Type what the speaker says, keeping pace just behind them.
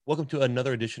Welcome to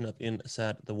another edition of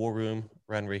Inside the War Room.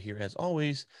 Ryan Ray here, as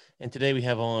always. And today we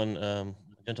have on a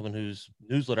gentleman whose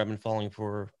newsletter I've been following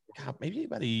for maybe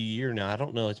about a year now. I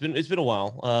don't know. It's been a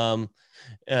while.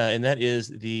 And that is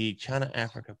the China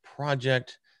Africa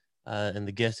Project. And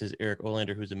the guest is Eric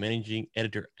Olander, who's the managing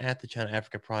editor at the China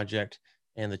Africa Project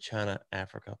and the China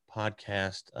Africa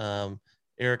Podcast.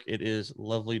 Eric, it is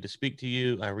lovely to speak to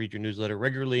you. I read your newsletter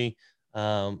regularly.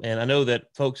 And I know that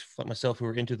folks like myself who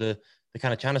are into the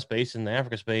kind of China space and the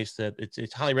Africa space that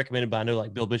it's highly recommended by I know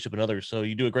like Bill Bishop and others. So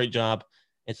you do a great job.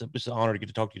 It's an honor to get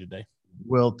to talk to you today.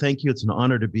 Well, thank you. It's an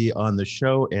honor to be on the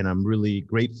show, and I'm really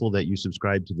grateful that you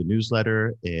subscribe to the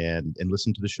newsletter and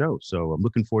listen to the show. So I'm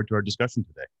looking forward to our discussion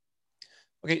today.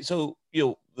 Okay, so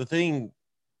the thing,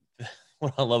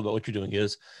 what I love about what you're doing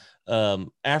is,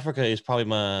 Africa is probably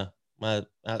my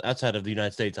outside of the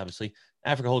United States, obviously.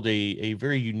 Africa holds a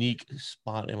very unique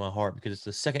spot in my heart because it's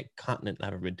the second continent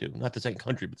I've ever been to. Not the second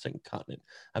country, but the second continent.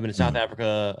 I've been to South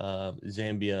Africa,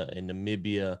 Zambia, and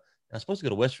Namibia. I was supposed to go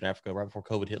to Western Africa right before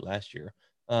COVID hit last year.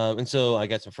 And so I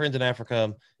got some friends in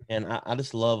Africa, and I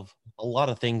just love a lot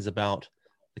of things about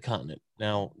the continent.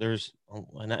 Now, there's,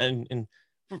 and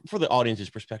for the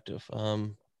audience's perspective,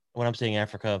 when I'm saying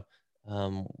Africa,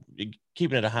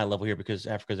 keeping it at a high level here because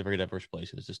Africa is a very diverse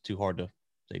place. It's just too hard to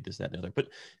say this, that, and the other. But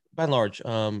by and large,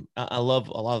 I love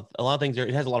a lot of things there.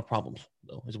 It has a lot of problems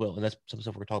though as well, and that's some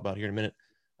stuff we're going to talk about here in a minute.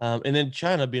 And then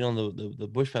China being on the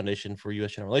Bush Foundation for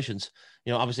U.S.-China relations,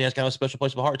 obviously has kind of a special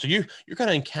place of my heart. So you're kind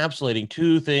of encapsulating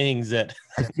two things that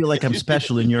I feel like I'm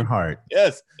special in your heart.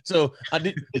 Yes. So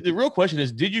the real question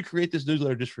is, did you create this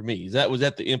newsletter just for me? Was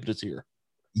that the impetus here?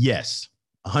 Yes,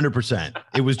 100%.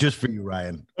 It was just for you,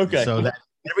 Ryan. Okay. So that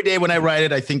every day when I write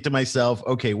it, I think to myself,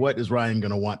 okay, what is Ryan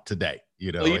going to want today?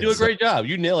 Well, you do a great job.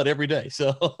 You nail it every day.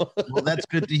 So well, that's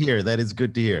good to hear. That is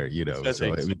good to hear.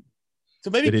 So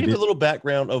maybe give a little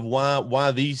background of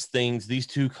why these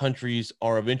two countries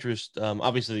are of interest.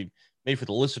 Obviously, maybe for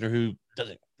the listener who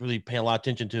doesn't really pay a lot of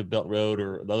attention to Belt Road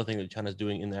or the other thing that China's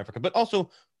doing in Africa, but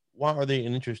also why are they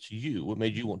an interest to you? What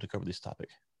made you want to cover this topic?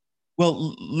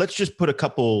 Well, let's just put a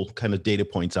couple kind of data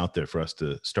points out there for us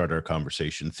to start our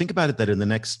conversation. Think about it that in the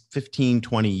next 15,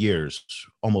 20 years,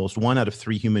 almost 1 out of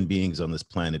 3 human beings on this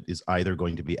planet is either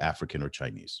going to be African or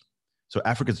Chinese. So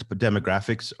Africa's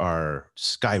demographics are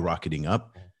skyrocketing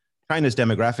up. China's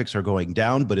demographics are going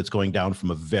down, but it's going down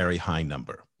from a very high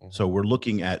number. So we're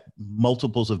looking at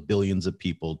multiples of billions of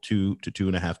people, 2 to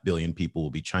 2.5 billion people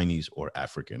will be Chinese or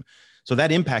African. So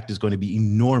that impact is going to be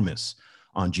enormous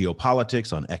on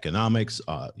geopolitics, on economics.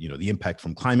 The impact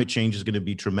from climate change is going to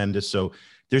be tremendous. So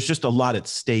there's just a lot at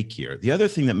stake here. The other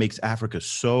thing that makes Africa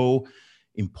so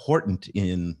important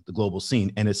in the global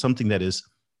scene, and it's something that is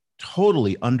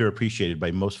totally underappreciated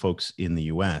by most folks in the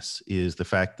US, is the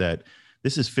fact that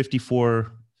this is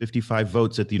 55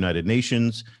 votes at the United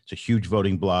Nations. It's a huge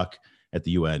voting bloc at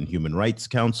the UN Human Rights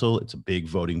Council. It's a big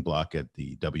voting bloc at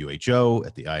the WHO,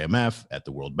 at the IMF, at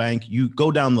the World Bank. You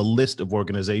go down the list of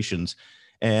organizations,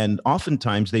 and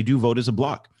oftentimes they do vote as a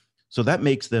bloc. So that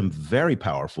makes them very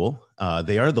powerful.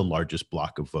 They are the largest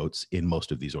bloc of votes in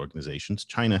most of these organizations.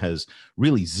 China has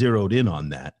really zeroed in on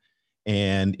that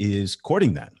and is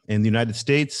courting that. And the United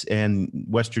States and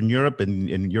Western Europe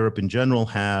and Europe in general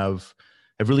have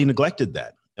really neglected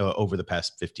that over the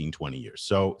past 15, 20 years.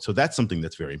 So that's something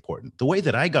that's very important. The way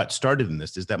that I got started in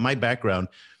this is that my background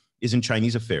is in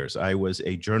Chinese affairs. I was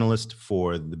a journalist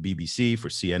for the BBC, for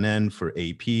CNN, for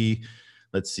AP,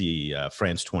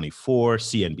 France 24,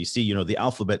 CNBC, the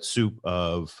alphabet soup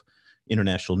of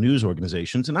international news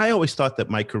organizations. And I always thought that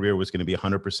my career was going to be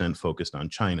 100% focused on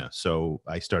China. So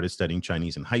I started studying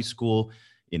Chinese in high school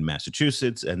in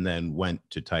Massachusetts and then went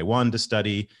to Taiwan to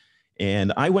study.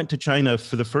 And I went to China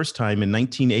for the first time in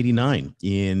 1989,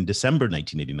 in December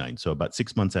 1989, so about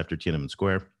 6 months after Tiananmen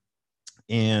Square.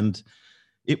 And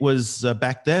it was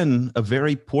back then a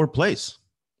very poor place.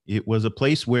 It was a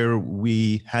place where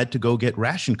we had to go get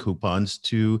ration coupons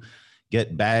to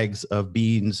get bags of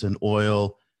beans and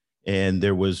oil. And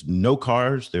there was no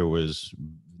cars.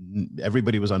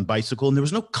 Everybody was on bicycle, and there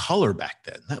was no color back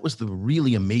then. That was the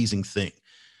really amazing thing.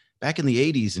 Back in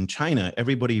the 80s in China,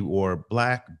 everybody wore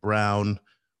black, brown,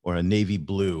 or a navy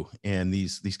blue, and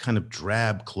these kind of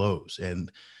drab clothes.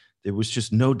 And there was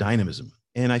just no dynamism.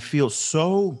 And I feel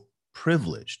so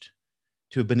privileged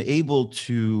to have been able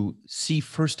to see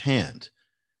firsthand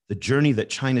the journey that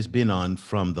China's been on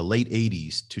from the late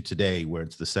 80s to today, where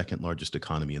it's the second largest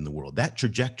economy in the world. That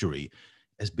trajectory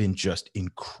has been just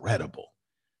incredible.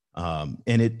 And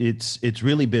it's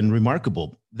really been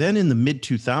remarkable. Then in the mid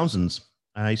 2000s,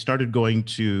 I started going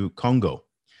to Congo,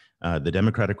 the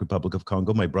Democratic Republic of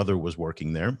Congo. My brother was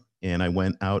working there. And I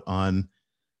went out on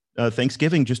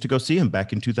Thanksgiving just to go see him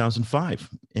back in 2005,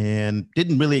 and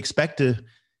didn't really expect to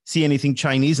see anything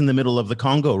Chinese in the middle of the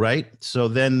Congo, right? So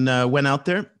then went out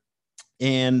there,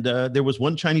 and there was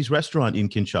one Chinese restaurant in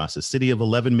Kinshasa, city of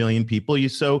 11 million people.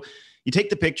 So you take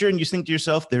the picture and you think to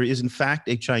yourself, there is in fact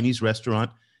a Chinese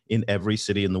restaurant in every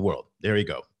city in the world. There you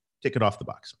go. Tick it off the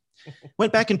box.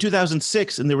 Went back in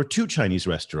 2006 and there were 2 Chinese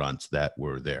restaurants that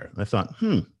were there. I thought,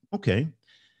 okay.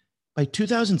 By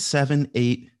 2007,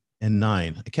 8, and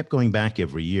 9, I kept going back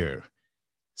every year.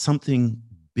 Something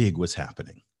big was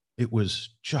happening. It was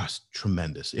just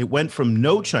tremendous. It went from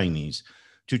no Chinese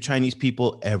to Chinese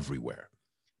people everywhere.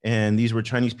 And these were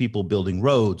Chinese people building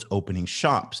roads, opening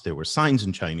shops. There were signs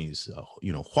in Chinese.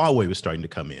 Huawei was starting to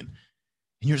come in. And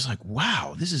you're just like,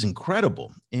 wow, this is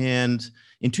incredible. And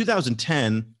in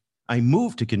 2010, I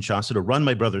moved to Kinshasa to run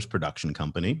my brother's production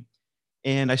company.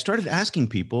 And I started asking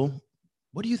people,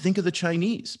 what do you think of the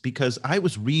Chinese? Because I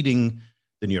was reading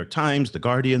the New York Times, the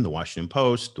Guardian, the Washington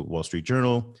Post, the Wall Street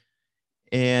Journal,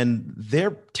 and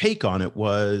their take on it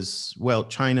was, well,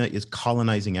 China is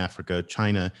colonizing Africa.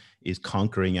 China is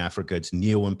conquering Africa. It's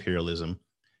neo-imperialism.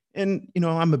 And,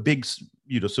 I'm a big,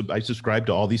 so I subscribe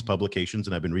to all these publications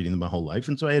and I've been reading them my whole life.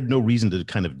 And so I had no reason to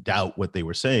kind of doubt what they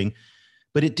were saying,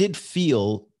 but it did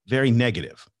feel very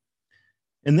negative.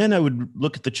 And then I would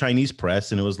look at the Chinese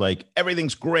press and it was like,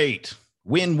 everything's great.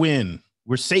 Win-win.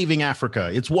 We're saving Africa.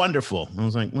 It's wonderful. And I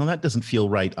was like, well, that doesn't feel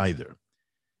right either.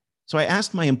 So I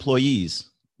asked my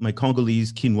employees, my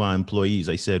Congolese quinoa employees,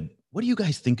 I said, what do you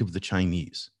guys think of the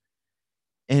Chinese?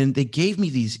 And they gave me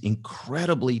these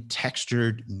incredibly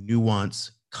textured,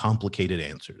 nuanced, complicated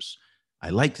answers. I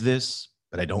like this,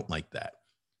 but I don't like that.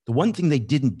 The one thing they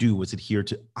didn't do was adhere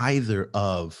to either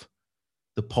of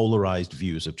the polarized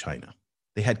views of China.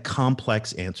 They had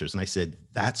complex answers. And I said,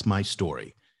 that's my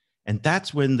story. And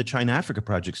that's when the China Africa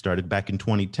Project started back in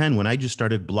 2010, when I just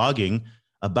started blogging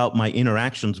about my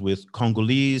interactions with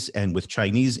Congolese and with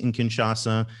Chinese in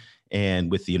Kinshasa and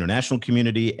with the international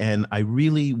community. And I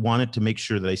really wanted to make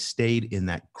sure that I stayed in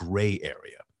that gray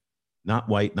area, not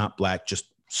white, not black, just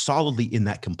solidly in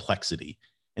that complexity.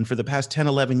 And for the past 10,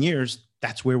 11 years,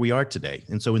 that's where we are today.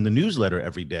 And so in the newsletter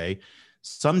every day,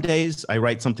 some days I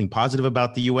write something positive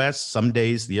about the US. Some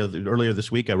days, earlier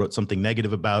this week, I wrote something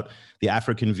negative about the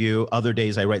African view. Other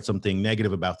days I write something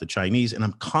negative about the Chinese. And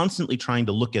I'm constantly trying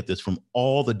to look at this from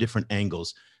all the different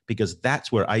angles, because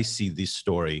that's where I see this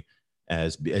story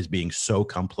as being so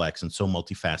complex and so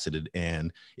multifaceted.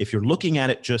 And if you're looking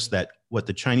at it just that what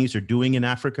the Chinese are doing in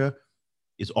Africa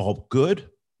is all good,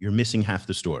 you're missing half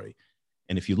the story.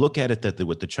 And if you look at it that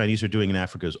what the Chinese are doing in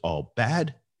Africa is all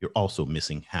bad, you're also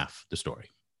missing half the story.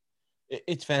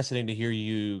 It's fascinating to hear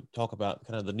you talk about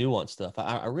kind of the nuance stuff.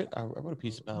 I wrote a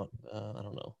piece about, I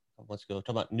don't know, let's go talk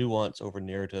about nuance over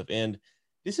narrative. And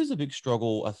this is a big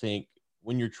struggle, I think,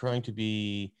 when you're trying to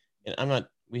be, and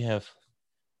we have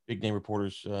big name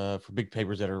reporters for big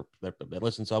papers that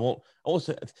listen. So I won't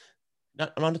say,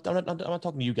 I'm not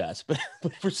talking to you guys, but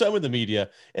for some of the media,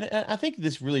 and I think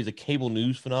this really is a cable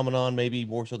news phenomenon, maybe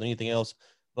more so than anything else.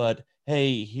 But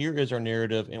hey, here is our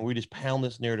narrative, and we just pound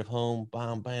this narrative home,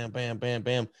 bam, bam, bam, bam,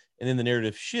 bam, and then the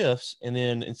narrative shifts, and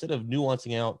then instead of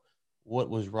nuancing out what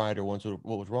was right or what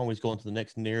was wrong, we just go into the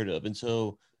next narrative. And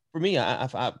so for me, I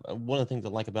one of the things I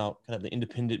like about kind of the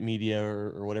independent media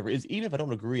or whatever is, even if I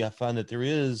don't agree, I find that there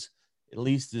is at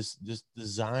least this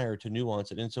desire to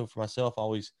nuance it. And so for myself, I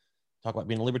always talk about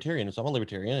being a libertarian. And so I'm a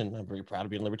libertarian, and I'm very proud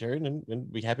of being a libertarian,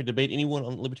 and be happy to debate anyone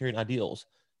on libertarian ideals.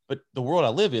 But the world I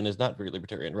live in is not very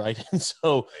libertarian, right? And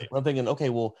so I'm thinking, okay,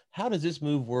 well, how does this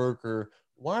move work, or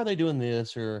why are they doing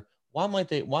this, or why might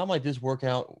this work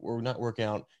out or not work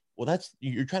out? Well, that's,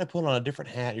 you're trying to put on a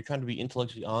different hat. You're trying to be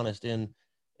intellectually honest, and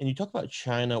you talk about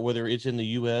China, whether it's in the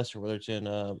U.S. or whether it's in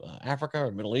Africa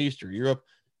or Middle East or Europe.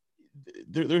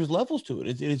 There's levels to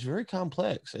it. It's very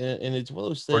complex, and it's one of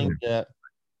those things that,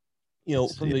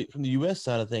 from the U.S.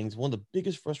 side of things, one of the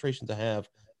biggest frustrations I have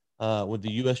with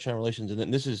the U.S.-China relations, and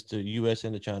then this is to U.S.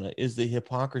 and to China, is the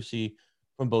hypocrisy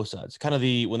from both sides. Kind of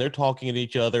when they're talking to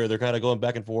each other, they're kind of going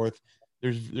back and forth.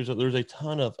 There's a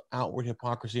ton of outward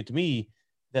hypocrisy. And to me,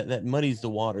 that muddies the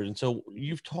waters. And so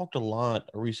you've talked a lot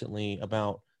recently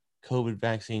about COVID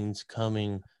vaccines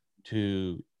coming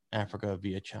to Africa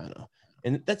via China,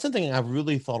 and that's something I've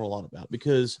really thought a lot about,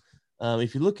 because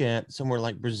if you look at somewhere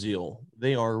like Brazil,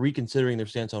 they are reconsidering their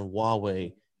stance on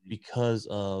Huawei because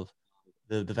of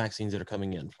the vaccines that are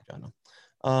coming in from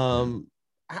China.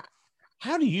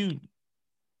 How do you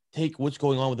take what's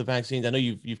going on with the vaccines? I know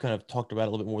you've kind of talked about it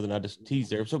a little bit more than I just teased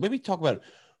there. So maybe talk about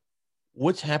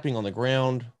what's happening on the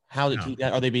ground,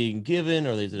 Are they being given,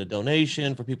 or is it a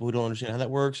donation for people who don't understand how that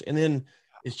works? And then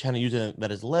is China using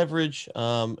that as leverage?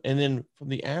 And then from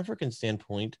the African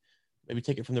standpoint, maybe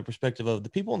take it from the perspective of the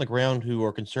people on the ground who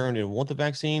are concerned and want the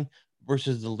vaccine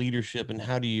versus the leadership, and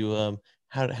how do you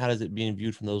how does it being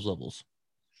viewed from those levels?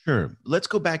 Sure. Let's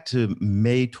go back to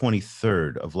May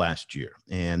 23rd of last year.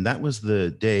 And that was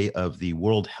the day of the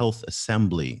World Health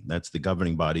Assembly. That's the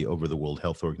governing body over the World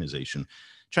Health Organization.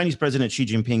 Chinese President Xi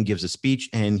Jinping gives a speech,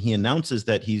 and he announces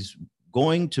that he's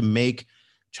going to make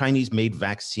Chinese-made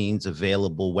vaccines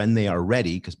available when they are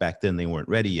ready, because back then they weren't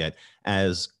ready yet,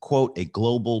 as, quote, a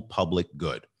global public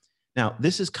good. Now,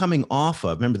 this is coming off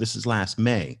of, remember, this is last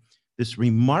May, this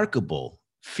remarkable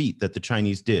feat that the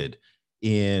Chinese did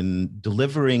in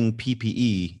delivering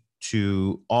PPE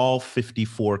to all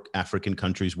 54 African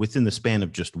countries within the span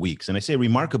of just weeks. And I say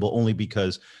remarkable only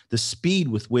because the speed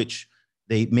with which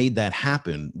they made that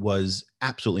happen was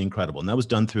absolutely incredible. And that was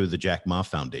done through the Jack Ma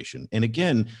Foundation. And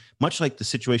again, much like the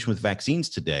situation with vaccines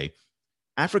today,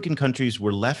 African countries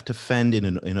were left to fend in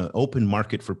an open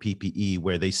market for PPE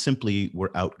where they simply were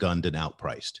outgunned and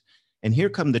outpriced. And here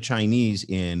come the Chinese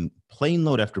in plane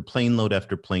load after plane load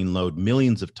after plane load,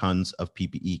 millions of tons of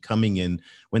PPE coming in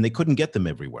when they couldn't get them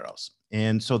everywhere else.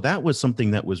 And so that was something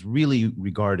that was really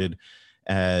regarded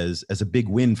as a big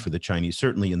win for the Chinese,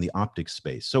 certainly in the optics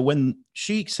space. So when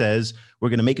Xi says we're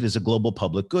going to make it as a global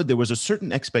public good, there was a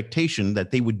certain expectation that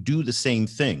they would do the same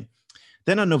thing.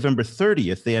 Then on November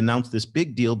 30th, they announced this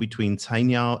big deal between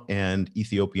Cainiao and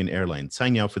Ethiopian Airlines.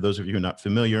 Cainiao, for those of you who are not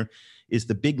familiar, is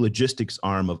the big logistics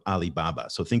arm of Alibaba.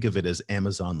 So think of it as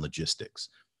Amazon Logistics.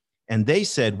 And they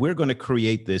said, we're going to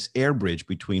create this air bridge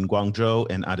between Guangzhou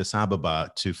and Addis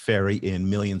Ababa to ferry in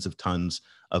millions of tons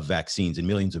of vaccines and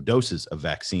millions of doses of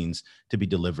vaccines to be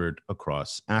delivered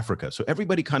across Africa. So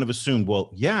everybody kind of assumed, well,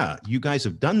 yeah, you guys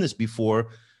have done this before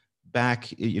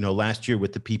back, last year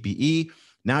with the PPE.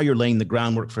 Now you're laying the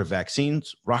groundwork for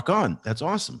vaccines. Rock on. That's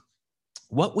awesome.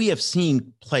 What we have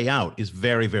seen play out is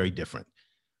very, very different.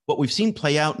 What we've seen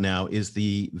play out now is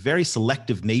the very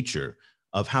selective nature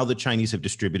of how the Chinese have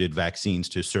distributed vaccines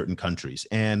to certain countries.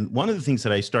 And one of the things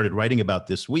that I started writing about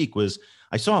this week was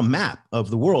I saw a map of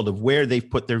the world of where they've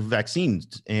put their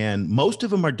vaccines. And most of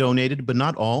them are donated, but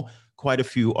not all. Quite a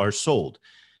few are sold.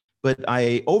 But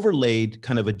I overlaid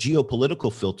kind of a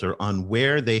geopolitical filter on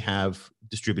where they have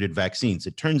distributed vaccines.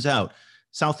 It turns out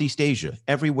Southeast Asia,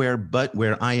 everywhere but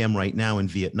where I am right now in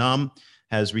Vietnam,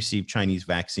 has received Chinese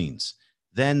vaccines.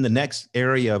 Then the next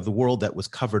area of the world that was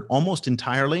covered almost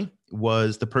entirely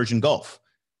was the Persian Gulf.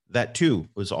 That too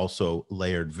was also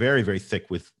layered very, very thick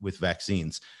with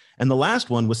vaccines. And the last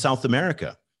one was South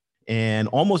America. And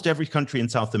almost every country in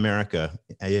South America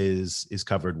is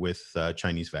covered with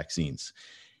Chinese vaccines.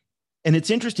 And it's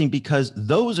interesting because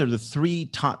those are the three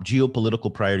top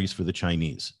geopolitical priorities for the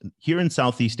Chinese. Here in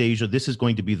Southeast Asia, this is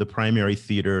going to be the primary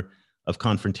theater of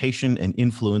confrontation and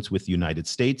influence with the United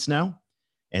States now.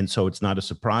 And so it's not a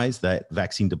surprise that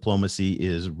vaccine diplomacy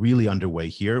is really underway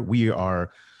here. We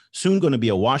are soon going to be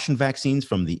awash in vaccines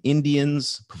from the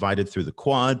Indians, provided through the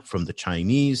Quad, from the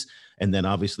Chinese, and then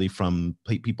obviously from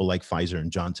people like Pfizer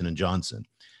and Johnson & Johnson.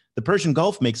 The Persian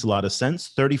Gulf makes a lot of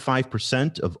sense.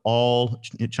 35% of all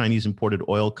Chinese imported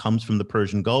oil comes from the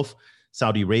Persian Gulf.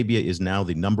 Saudi Arabia is now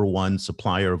the #1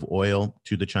 supplier of oil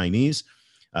to the Chinese.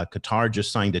 Qatar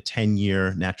just signed a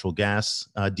 10-year natural gas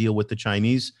deal with the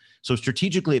Chinese. So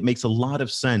strategically, it makes a lot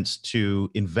of sense to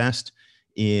invest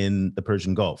in the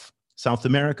Persian Gulf. South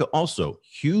America also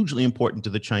hugely important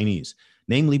to the Chinese,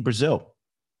 namely Brazil.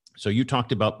 So you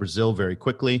talked about Brazil very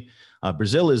quickly.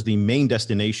 Brazil is the main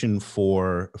destination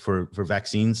for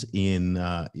vaccines in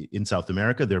South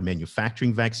America. They're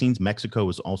manufacturing vaccines. Mexico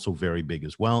is also very big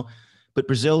as well. But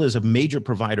Brazil is a major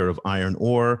provider of iron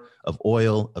ore, of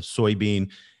oil, of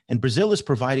soybean. And Brazil is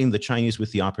providing the Chinese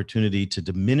with the opportunity to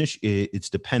diminish its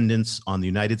dependence on the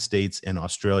United States and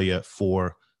Australia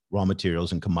for raw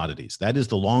materials and commodities. That is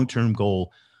the long-term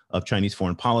goal of Chinese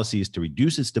foreign policy, is to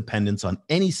reduce its dependence on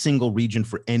any single region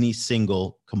for any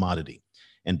single commodity.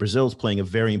 And Brazil is playing a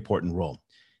very important role.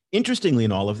 Interestingly,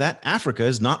 in all of that, Africa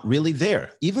is not really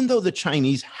there. Even though the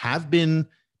Chinese have been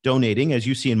donating, as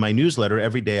you see in my newsletter,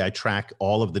 every day I track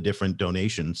all of the different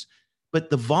donations. But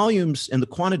the volumes and the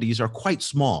quantities are quite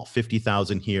small,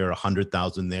 50,000 here,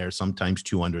 100,000 there, sometimes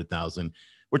 200,000.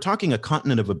 We're talking a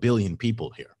continent of 1 billion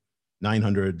people here,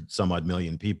 900 some odd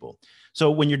million people.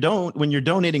 So when you're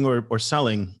donating or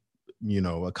selling,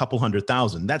 a couple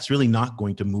 100,000, that's really not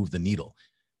going to move the needle.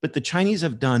 But the Chinese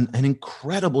have done an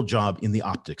incredible job in the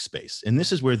optics space. And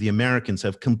this is where the Americans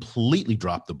have completely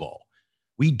dropped the ball.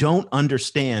 We don't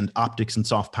understand optics and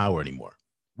soft power anymore.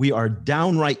 We are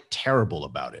downright terrible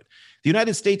about it. The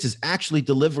United States is actually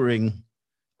delivering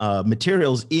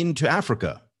materials into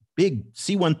Africa. Big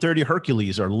C-130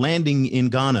 Hercules are landing in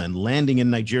Ghana and landing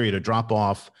in Nigeria to drop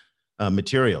off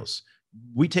materials.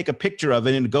 We take a picture of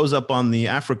it and it goes up on the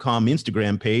AFRICOM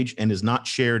Instagram page and is not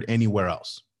shared anywhere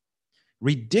else.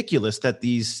 Ridiculous that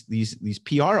these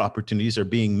PR opportunities are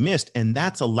being missed, and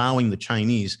that's allowing the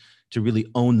Chinese to really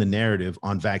own the narrative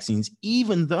on vaccines,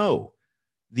 even though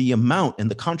the amount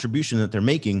and the contribution that they're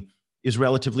making is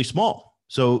relatively small.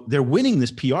 So they're winning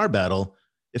this PR battle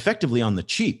effectively on the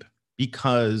cheap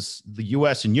because the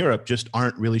US and Europe just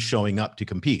aren't really showing up to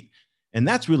compete. And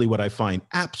that's really what I find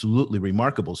absolutely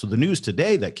remarkable. So the news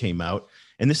today that came out,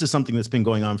 and this is something that's been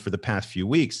going on for the past few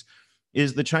weeks,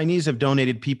 is the Chinese have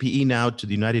donated PPE now to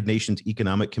the United Nations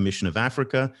Economic Commission of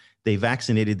Africa. They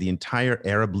vaccinated the entire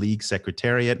Arab League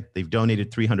Secretariat. They've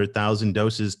donated 300,000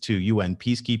 doses to UN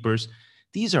peacekeepers.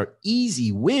 These are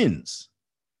easy wins.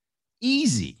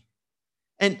 Easy.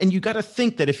 And you got to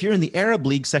think that if you're in the Arab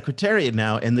League Secretariat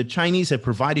now and the Chinese have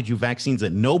provided you vaccines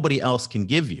that nobody else can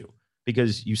give you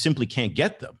because you simply can't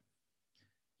get them,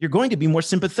 you're going to be more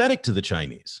sympathetic to the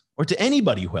Chinese or to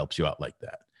anybody who helps you out like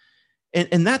that.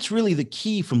 And that's really the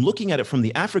key from looking at it from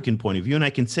the African point of view. And I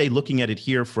can say, looking at it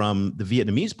here from the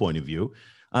Vietnamese point of view,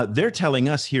 they're telling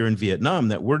us here in Vietnam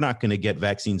that we're not going to get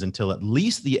vaccines until at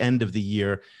least the end of the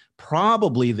year.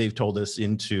 Probably they've told us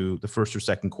into the first or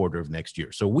second quarter of next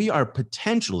year. So we are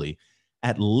potentially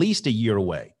at least a year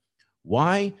away.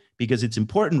 Why? Because it's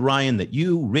important, Ryan, that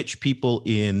you rich people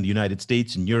in the United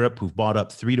States and Europe who've bought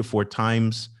up 3 to 4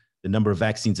 times the number of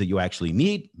vaccines that you actually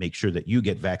need, make sure that you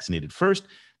get vaccinated first.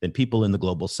 Then people in the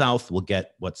global South will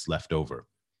get what's left over.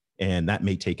 And that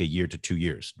may take a year to 2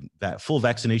 years. That full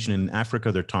vaccination in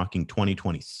Africa, they're talking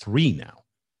 2023 now.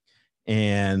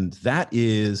 And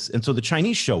so the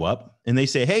Chinese show up and they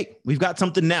say, hey, we've got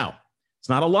something now. It's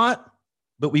not a lot,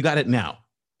 but we got it now.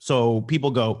 So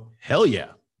people go, hell yeah,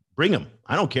 bring them.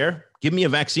 I don't care. Give me a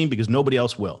vaccine because nobody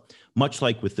else will. Much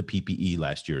like with the PPE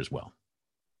last year as well.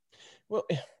 Well,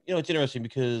 it's interesting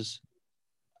because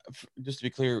just to be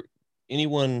clear,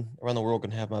 anyone around the world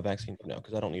can have my vaccine for now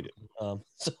because I don't need it.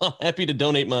 So I'm happy to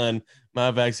donate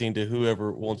my vaccine to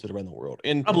whoever wants it around the world.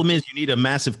 And problem is you need a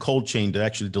massive cold chain to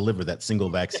actually deliver that single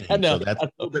vaccine. I know. So that's a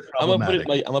little bit I'm gonna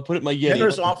put it in my Yeti.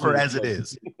 Generous offer as it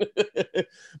is.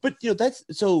 But that's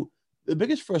so the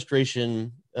biggest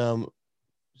frustration.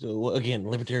 So again,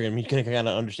 libertarian, you can kind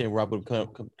of understand where I would come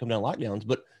down lockdowns,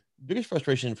 but the biggest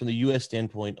frustration from the U.S.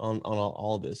 standpoint on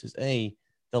all of this is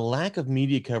the lack of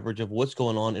media coverage of what's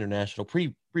going on international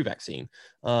pre-vaccine.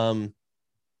 And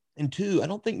 2, I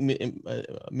don't think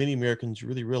many Americans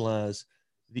really realize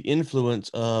the influence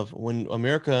of when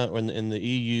America or in the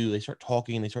EU, they start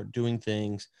talking, they start doing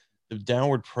things, the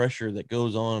downward pressure that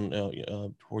goes on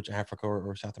towards Africa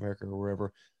or South America or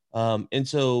wherever. And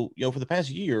so, for the past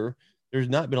year, there's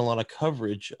not been a lot of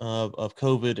coverage of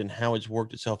COVID and how it's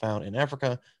worked itself out in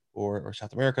Africa or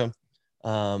South America.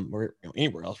 Or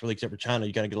anywhere else really, except for China.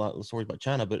 You got to get a lot of stories about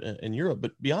China, but in Europe.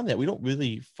 But beyond that, we don't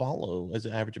really follow as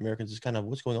average Americans just kind of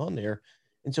what's going on there.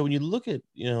 And so when you look at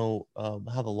how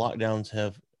the lockdowns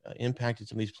have impacted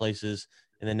some of these places,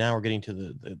 and then now we're getting to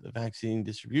the vaccine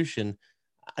distribution,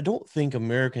 I don't think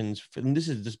Americans, and this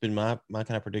has just been my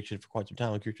kind of prediction for quite some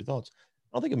time. I'm curious your thoughts.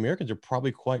 I don't think Americans are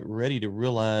probably quite ready to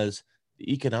realize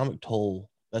the economic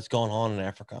toll that's gone on in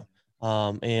Africa,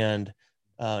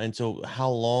 and so how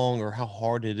long or how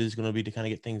hard it is going to be to kind of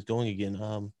get things going again.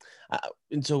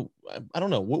 And so I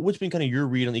don't know what's been kind of your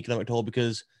read on the economic toll,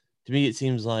 because to me, it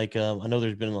seems like I know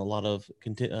there's been a lot of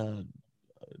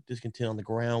discontent on the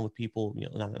ground with people,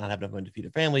 not having enough money to feed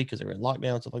their family because they're in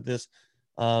lockdown, stuff like this.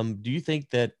 Do you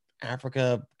think that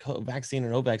Africa, vaccine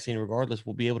or no vaccine, regardless,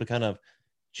 will be able to kind of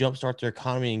jumpstart their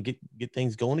economy and get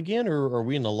things going again, or are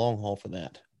we in the long haul for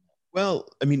that? Well,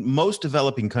 I mean, most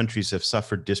developing countries have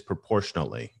suffered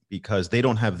disproportionately because they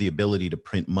don't have the ability to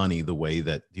print money the way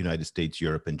that the United States,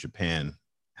 Europe, and Japan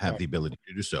have the ability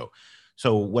to do so.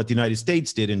 So what the United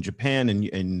States did and Japan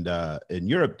and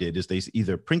Europe did is they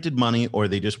either printed money or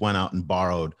they just went out and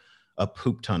borrowed a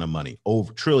poop ton of money,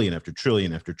 over trillion after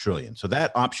trillion after trillion. So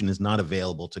that option is not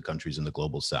available to countries in the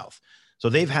global South. So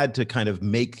they've had to kind of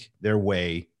make their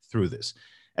way through this.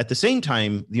 At the same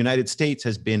time, the United States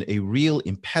has been a real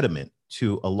impediment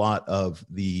to a lot of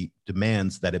the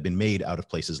demands that have been made out of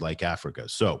places like Africa.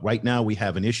 So right now we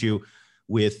have an issue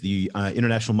with the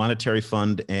International Monetary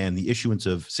Fund and the issuance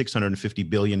of $650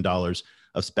 billion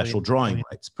of special drawing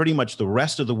rights. Pretty much the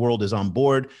rest of the world is on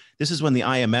board. This is when the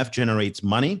IMF generates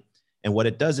money. And what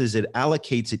it does is it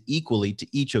allocates it equally to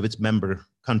each of its member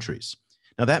countries.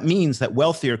 Now, that means that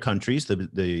wealthier countries,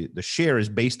 the share is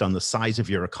based on the size of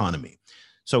your economy.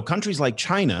 So countries like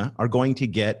China are going to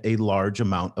get a large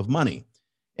amount of money.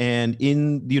 And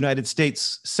in the United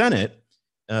States Senate,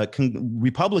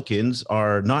 Republicans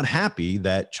are not happy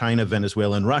that China,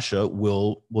 Venezuela, and Russia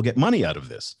will get money out of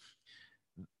this.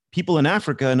 People in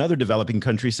Africa and other developing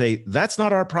countries say, that's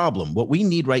not our problem. What we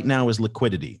need right now is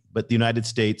liquidity. But the United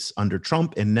States under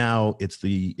Trump, and now it's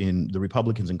the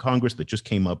Republicans in Congress that just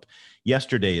came up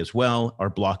yesterday as well, are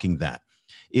blocking that.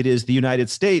 It is the United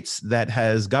States that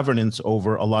has governance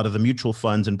over a lot of the mutual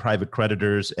funds and private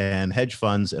creditors and hedge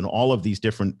funds and all of these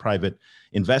different private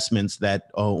investments that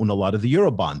own a lot of the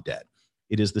Eurobond debt.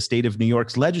 It is the state of New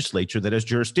York's legislature that has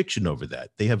jurisdiction over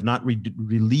that. They have not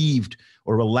relieved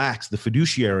or relaxed the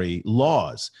fiduciary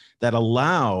laws that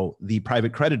allow the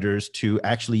private creditors to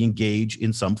actually engage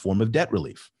in some form of debt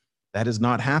relief. That has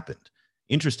not happened.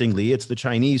 Interestingly, it's the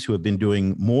Chinese who have been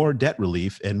doing more debt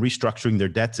relief and restructuring their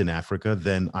debts in Africa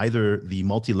than either the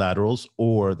multilaterals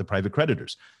or the private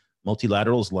creditors.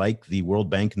 Multilaterals like the World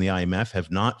Bank and the IMF have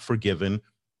not forgiven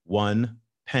one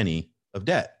penny of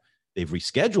debt. They've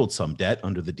rescheduled some debt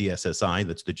under the DSSI,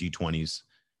 that's the G20's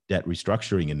debt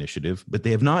restructuring initiative, but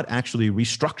they have not actually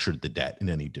restructured the debt in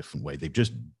any different way. They've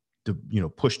just,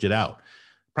 pushed it out.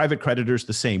 Private creditors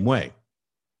the same way.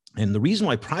 And the reason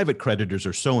why private creditors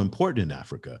are so important in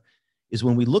Africa is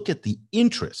when we look at the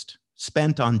interest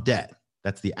spent on debt,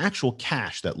 that's the actual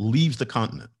cash that leaves the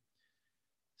continent.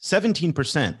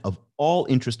 17% of all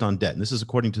interest on debt, and this is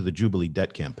according to the Jubilee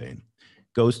Debt Campaign,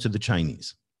 goes to the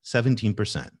Chinese.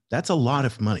 17%. That's a lot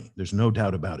of money. There's no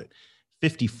doubt about it.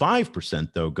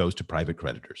 55%, though, goes to private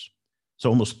creditors. So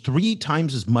almost 3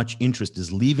 times as much interest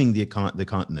is leaving the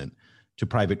continent to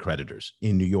private creditors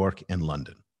in New York and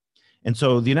London. And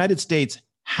so the United States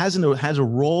has a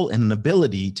role and an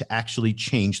ability to actually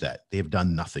change that. They have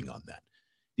done nothing on that.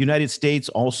 The United States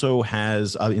also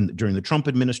has, during the Trump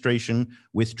administration,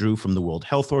 withdrew from the World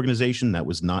Health Organization. That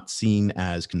was not seen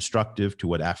as constructive to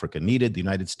what Africa needed. The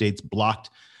United States blocked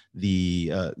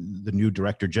the new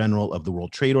director general of the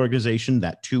World Trade Organization.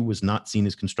 That too was not seen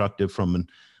as constructive from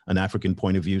an African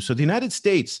point of view. So the United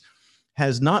States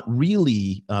has not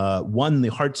really won the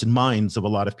hearts and minds of a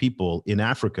lot of people in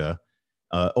Africa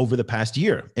over the past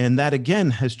year. And that again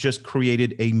has just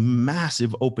created a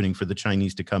massive opening for the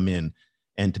Chinese to come in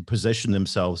and to position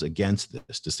themselves against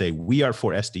this, to say, we are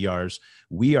for SDRs,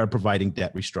 we are providing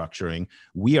debt restructuring,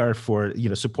 we are for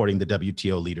supporting the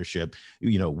WTO leadership,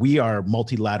 we are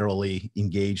multilaterally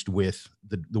engaged with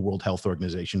the World Health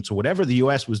Organization. So whatever the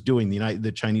US was doing,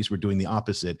 the Chinese were doing the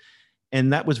opposite.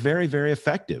 And that was very, very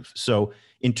effective. So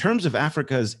in terms of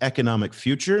Africa's economic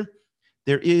future,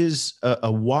 there is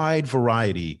a wide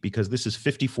variety, because this is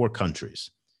 54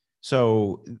 countries.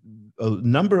 So a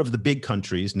number of the big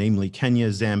countries, namely Kenya,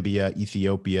 Zambia,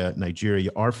 Ethiopia,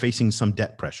 Nigeria, are facing some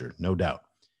debt pressure, no doubt.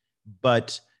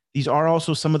 But these are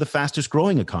also some of the fastest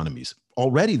growing economies.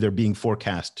 Already they're being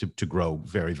forecast to grow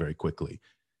very, very quickly.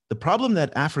 The problem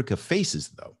that Africa faces,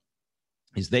 though,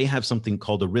 is they have something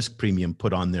called a risk premium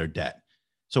put on their debt.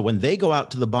 So when they go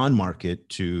out to the bond market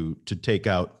to take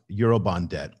out Eurobond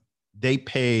debt, they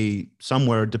pay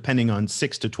somewhere, depending on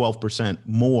 6 to 12%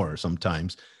 more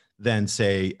sometimes than,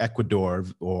 say, Ecuador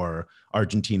or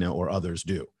Argentina or others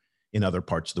do in other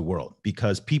parts of the world,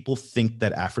 because people think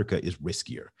that Africa is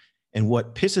riskier. And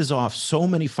what pisses off so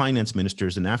many finance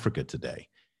ministers in Africa today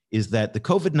is that the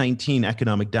COVID-19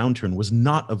 economic downturn was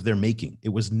not of their making. It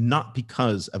was not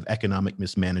because of economic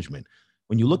mismanagement.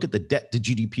 When you look at the debt to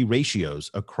GDP ratios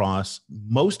across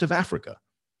most of Africa,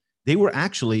 they were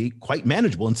actually quite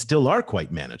manageable and still are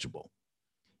quite manageable.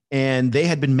 And they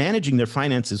had been managing their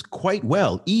finances quite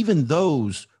well. Even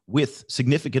those with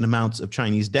significant amounts of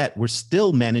Chinese debt were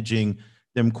still managing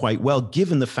them quite well,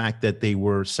 given the fact that they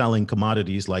were selling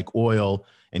commodities like oil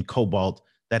and cobalt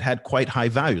that had quite high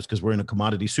values, because we're in a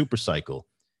commodity super cycle.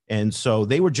 And so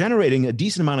they were generating a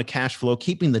decent amount of cash flow,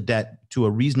 keeping the debt to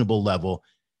a reasonable level.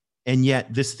 And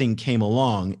yet this thing came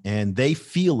along and they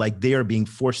feel like they are being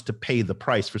forced to pay the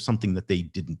price for something that they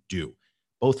didn't do,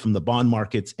 both from the bond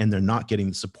markets, and they're not getting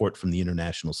the support from the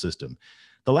international system.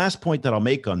 The last point that I'll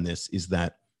make on this is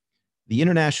that the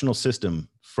international system,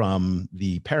 from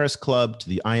the Paris Club to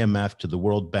the IMF to the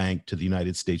World Bank to the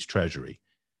United States Treasury,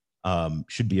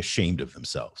 should be ashamed of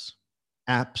themselves.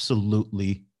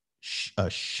 Absolutely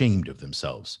ashamed of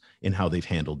themselves in how they've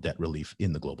handled debt relief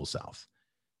in the global South.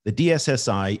 The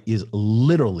DSSI is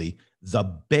literally the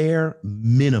bare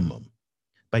minimum.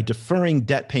 By deferring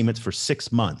debt payments for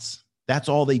 6 months, that's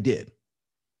all they did.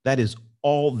 That is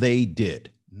all they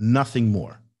did, nothing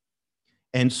more.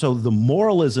 And so the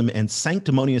moralism and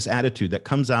sanctimonious attitude that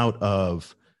comes out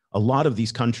of a lot of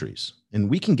these countries, and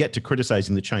we can get to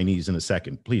criticizing the Chinese in a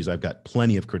second. Please, I've got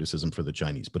plenty of criticism for the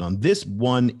Chinese. But on this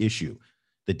one issue,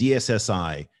 the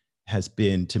DSSI has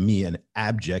been, to me, an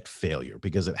abject failure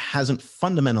because it hasn't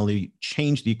fundamentally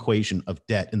changed the equation of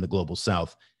debt in the global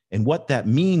South. And what that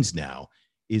means now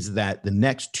is that the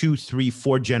next 2, 3,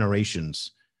 4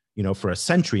 generations, for a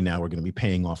century now, we're going to be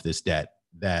paying off this debt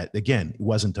that, again,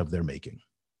 wasn't of their making.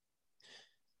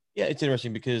 Yeah, it's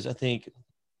interesting because I think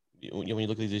when you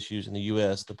look at these issues in the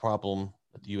U.S., the problem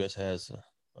that the U.S. has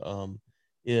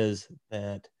is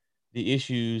that the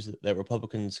issues that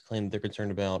Republicans claim they're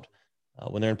concerned about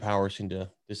when they're in power seem to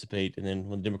dissipate, and then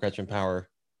when the Democrats are in power,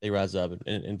 they rise up,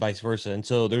 and vice versa. And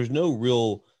so there's no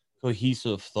real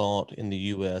cohesive thought in the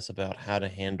U.S. about how to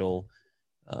handle,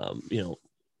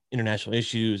 international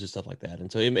issues and stuff like that.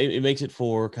 And so it makes it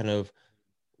for kind of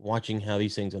watching how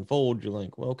these things unfold. You're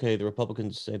like, well, okay, the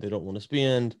Republicans say they don't want to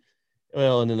spend,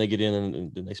 well, and then they get in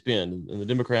and then they spend, and the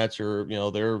Democrats are,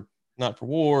 they're not for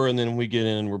war, and then we get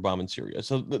in and we're bombing Syria.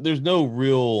 So there's no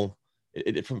real,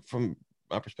 from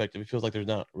my perspective, it feels like there's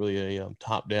not really a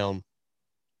top down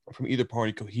from either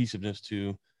party cohesiveness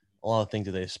to a lot of things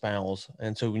that they espouse.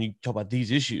 And so when you talk about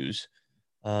these issues,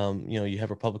 you have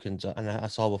Republicans, and I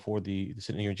saw before the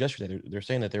Senate hearings yesterday, they're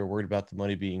saying that they're worried about the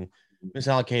money being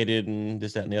misallocated and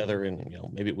this, that, and the other, and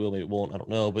maybe it will, maybe it won't, I don't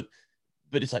know, but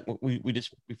it's like we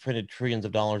printed trillions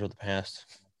of dollars over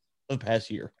the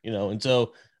past year, and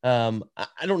so I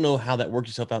don't know how that works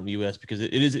itself out in the U.S. because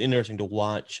it is interesting to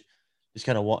watch this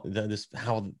kind of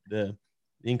how the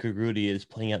incongruity is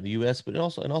playing out in the U.S., but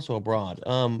also abroad.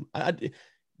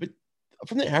 But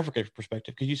from the Africa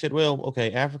perspective, because you said, well,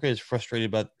 okay, Africa is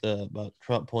frustrated about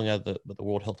Trump pulling out of the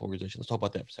World Health Organization. Let's talk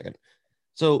about that for a second.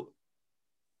 So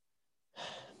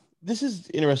this is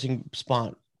an interesting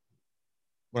spot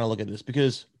when I look at this,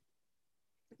 because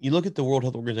you look at the World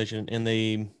Health Organization and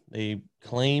they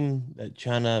claim that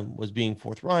China was being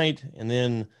forthright, and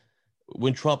then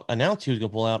when Trump announced he was going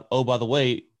to pull out, oh, by the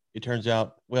way, it turns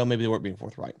out, well, maybe they weren't being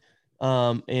forthright.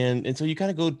 And so you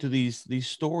kind of go to these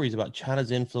stories about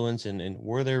China's influence and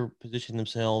where they're positioning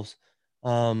themselves.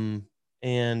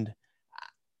 And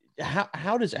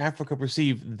how does Africa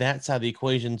perceive that side of the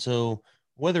equation? So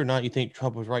whether or not you think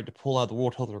Trump was right to pull out the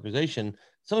World Health Organization,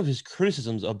 some of his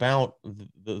criticisms about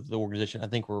the organization, I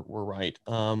think, were right.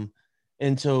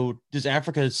 And so does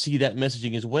Africa see that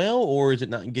messaging as well, or is it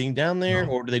not getting down there,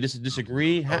 or do they just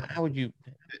disagree? How would you?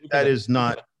 That is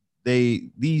not,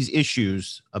 these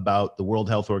issues about the World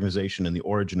Health Organization and the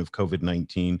origin of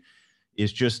COVID-19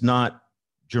 is just not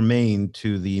germane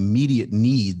to the immediate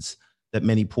needs that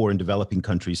many poor and developing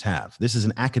countries have. This is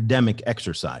an academic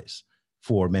exercise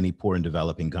for many poor and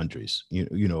developing countries.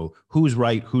 Who's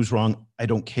right, who's wrong, I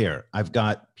don't care. I've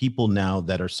got people now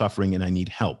that are suffering and I need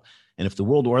help. And if the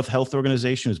World Health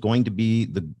Organization is going to be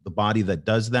the body that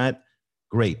does that,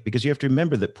 great. Because you have to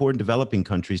remember that poor and developing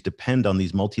countries depend on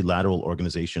these multilateral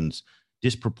organizations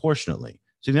disproportionately.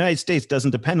 So the United States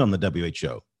doesn't depend on the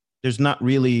WHO. There's not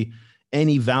really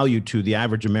any value to the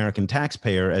average American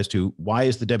taxpayer as to why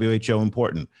is the WHO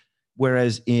important.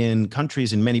 Whereas in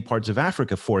countries in many parts of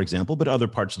Africa, for example, but other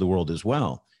parts of the world as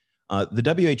well,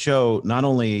 the WHO not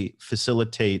only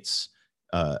facilitates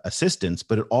assistance,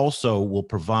 but it also will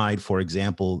provide, for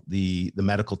example, the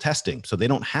medical testing. So they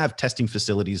don't have testing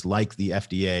facilities like the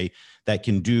FDA that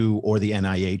can do, or the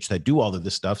NIH that do all of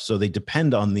this stuff. So they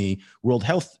depend on the World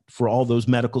Health for all those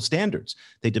medical standards.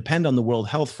 They depend on the World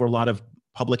Health for a lot of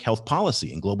public health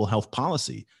policy and global health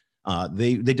policy.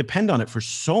 They depend on it for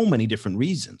so many different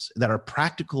reasons that are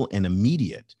practical and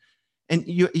immediate. And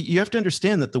you have to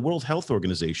understand that the World Health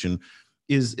Organization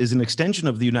is an extension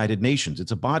of the United Nations.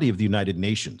 It's a body of the United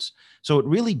Nations. So it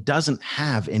really doesn't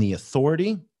have any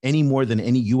authority any more than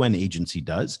any UN agency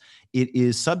does. It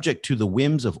is subject to the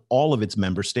whims of all of its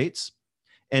member states.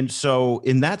 And so,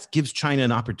 and that gives China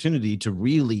an opportunity to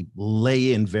really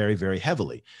lay in very, very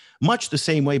heavily. Much the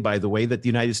same way, by the way, that the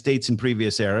United States in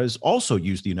previous eras also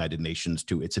used the United Nations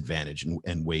to its advantage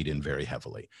and weighed in very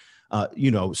heavily.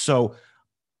 So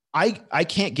I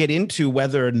can't get into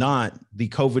whether or not the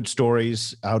COVID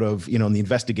stories out of, the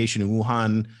investigation in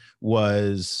Wuhan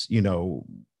was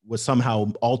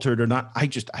somehow altered or not.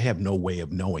 I have no way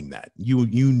of knowing that.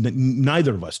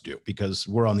 Neither of us do, because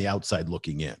we're on the outside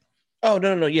looking in. Oh,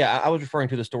 no. Yeah, I was referring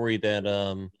to the story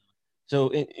that, so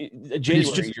in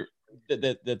January,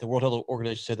 that the World Health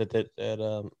Organization said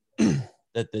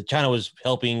that China was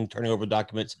helping turning over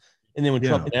documents. And then when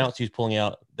Trump announced he was pulling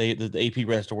out, the AP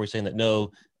ran a story saying that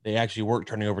no, they actually weren't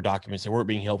turning over documents. They weren't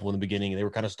being helpful in the beginning. They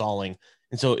were kind of stalling.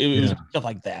 And so it was stuff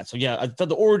like that. So yeah, I thought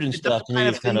the origin stuff to me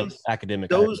is kind of academic.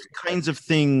 Those kinds of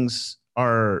things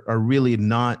are really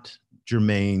not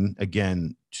germane,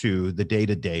 again, to the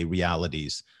day-to-day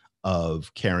realities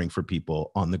of caring for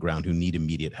people on the ground who need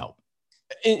immediate help.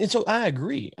 And so I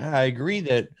agree. I agree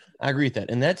with that.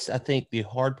 And that's, I think, the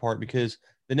hard part, because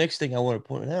the next thing I want to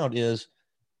point out is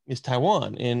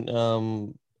Taiwan. And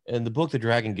in the book, The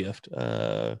Dragon Gift.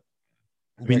 I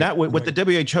mean, that what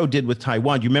the WHO did with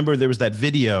Taiwan. You remember there was that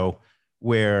video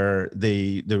where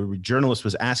the journalist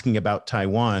was asking about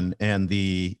Taiwan, and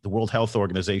the World Health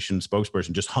Organization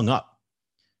spokesperson just hung up.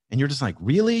 And you're just like,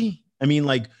 really? I mean,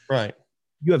 like, right.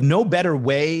 You have no better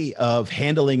way of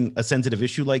handling a sensitive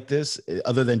issue like this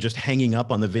other than just hanging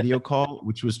up on the video call,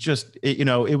 which was just,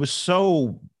 it was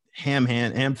so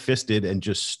ham-fisted and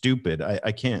just stupid.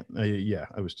 I can't, I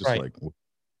was just right. Like,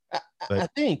 I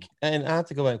think, and I have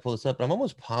to go back and pull this up, but I'm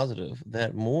almost positive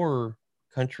that more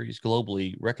countries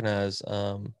globally recognize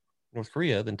North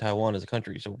Korea than Taiwan as a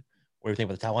country. So what do you think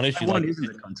about the Taiwan issue? Taiwan isn't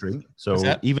a country.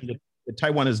 So even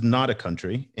Taiwan is not a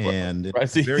country, and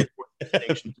it's a very important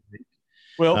nation to me.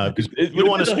 Well, you don't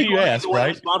want to you ask, right?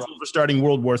 Responsible for starting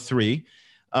World War III.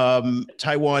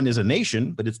 Taiwan is a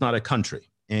nation, but it's not a country.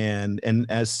 And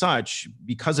as such,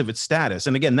 because of its status,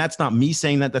 and again, that's not me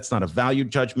saying that, that's not a value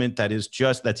judgment.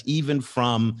 That's even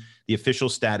from the official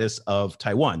status of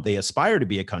Taiwan. They aspire to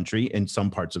be a country in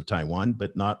some parts of Taiwan,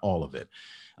 but not all of it.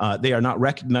 They are not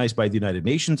recognized by the United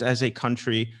Nations as a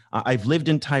country. I've lived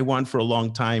in Taiwan for a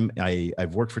long time.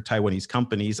 I've worked for Taiwanese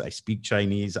companies. I speak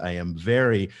Chinese.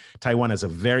 Taiwan has a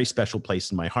very special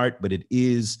place in my heart, but it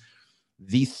is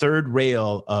the third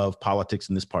rail of politics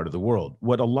in this part of the world.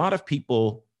 What a lot of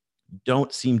people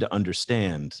don't seem to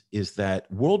understand is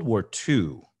that World War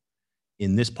II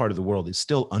in this part of the world is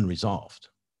still unresolved.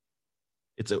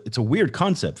 It's a weird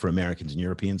concept for Americans and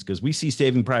Europeans, because we see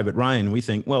Saving Private Ryan and we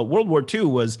think, well, World War II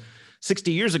was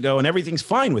 60 years ago and everything's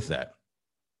fine with that.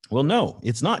 Well, no,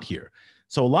 it's not here.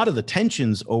 So a lot of the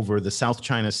tensions over the South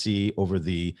China Sea, over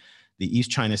the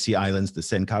East China Sea islands, the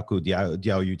Senkaku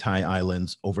Diaoyutai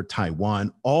Islands, over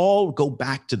Taiwan, all go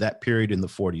back to that period in the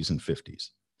 40s and 50s.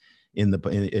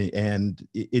 And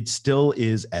it still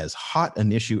is as hot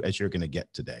an issue as you're going to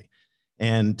get today.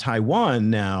 And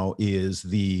Taiwan now is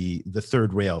the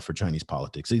third rail for Chinese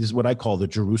politics. It is what I call the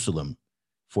Jerusalem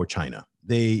for China.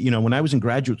 When I was in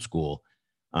graduate school,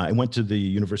 I went to the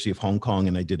University of Hong Kong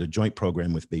and I did a joint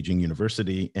program with Beijing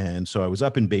University. And so I was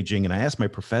up in Beijing and I asked my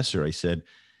professor, I said,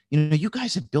 you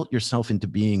guys have built yourself into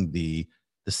being the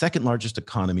second largest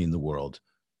economy in the world.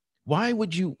 Why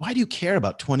do you care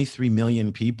about 23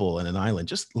 million people in an island?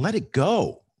 Just let it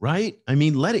go, right? I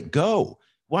mean, let it go.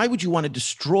 Why would you want to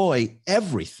destroy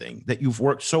everything that you've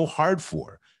worked so hard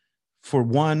for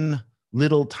one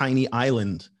little tiny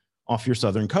island off your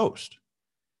southern coast?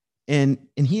 And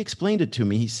he explained it to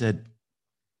me. He said,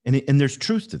 and there's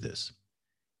truth to this.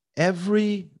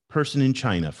 Every person in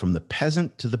China, from the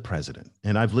peasant to the president,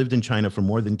 and I've lived in China for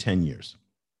more than 10 years,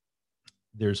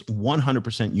 there's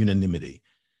 100% unanimity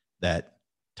that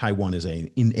Taiwan is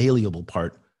an inalienable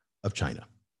part of China.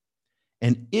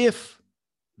 And if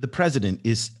the president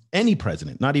is any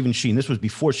president, not even Xi, and this was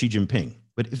before Xi Jinping,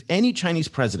 but if any Chinese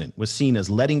president was seen as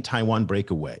letting Taiwan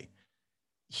break away,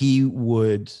 it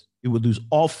would lose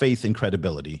all faith and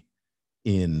credibility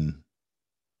in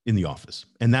the office.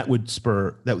 And that would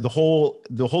spur that the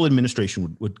whole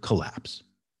administration would collapse.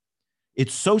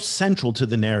 It's so central to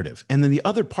the narrative. And then the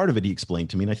other part of it, he explained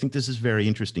to me, and I think this is very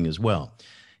interesting as well,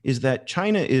 is that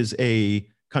China is a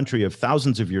country of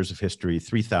thousands of years of history,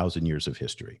 3,000 years of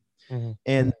history. Mm-hmm.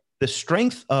 And the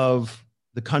strength of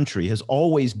the country has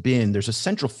always been, there's a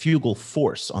centrifugal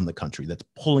force on the country that's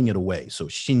pulling it away. So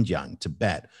Xinjiang,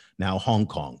 Tibet, now Hong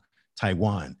Kong,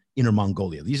 Taiwan, Inner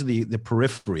Mongolia, these are the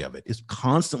periphery of it, is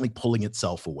constantly pulling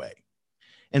itself away.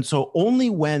 And so only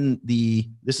when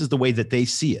this is the way that they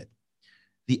see it,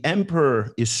 the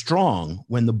emperor is strong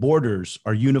when the borders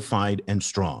are unified and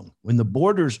strong. When the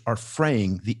borders are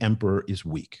fraying, the emperor is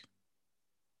weak.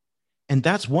 And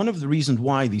that's one of the reasons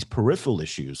why these peripheral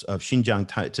issues of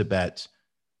Xinjiang, Tibet,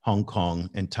 Hong Kong,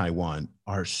 and Taiwan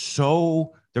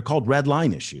they're called red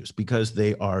line issues, because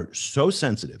they are so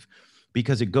sensitive,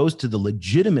 because it goes to the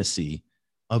legitimacy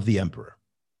of the emperor.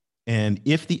 And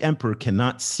if the emperor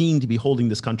cannot seem to be holding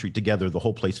this country together, the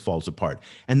whole place falls apart.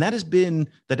 And that has been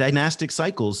the dynastic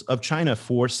cycles of China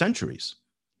for centuries,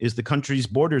 is the country's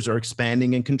borders are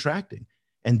expanding and contracting.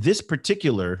 And this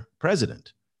particular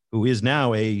president, who is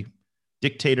now a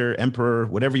dictator, emperor,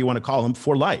 whatever you want to call him,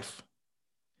 for life,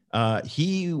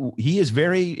 he is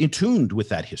very in tune with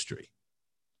that history.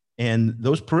 And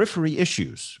those periphery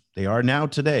issues, they are now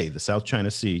today the South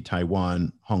China Sea,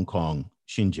 Taiwan, Hong Kong,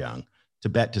 Xinjiang,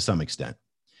 Tibet to some extent.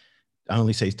 I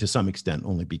only say to some extent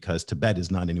only because Tibet is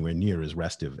not anywhere near as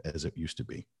restive as it used to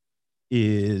be.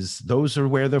 Those are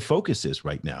where their focus is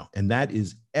right now. And that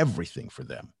is everything for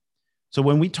them. So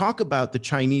when we talk about the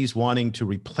Chinese wanting to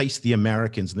replace the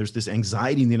Americans, and there's this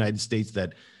anxiety in the United States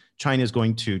that China is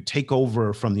going to take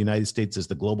over from the United States as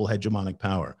the global hegemonic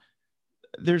power,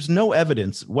 there's no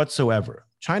evidence whatsoever.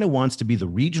 China wants to be the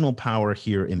regional power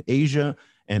here in Asia,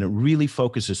 and it really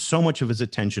focuses so much of its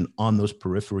attention on those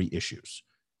periphery issues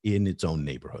in its own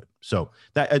neighborhood. So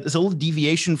that is a little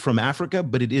deviation from Africa,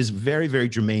 but it is very, very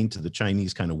germane to the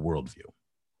Chinese kind of worldview.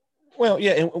 Well,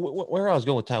 yeah, and where I was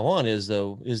going with Taiwan is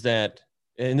that,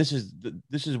 and this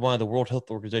is why the World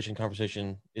Health Organization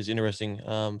conversation is interesting.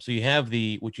 So you have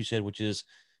what you said, which is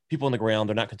people on the ground,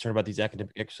 they're not concerned about these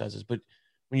academic exercises, but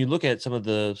when you look at some of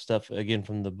the stuff again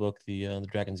from the book, the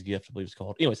Dragon's Gift, I believe it's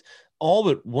called. Anyways, all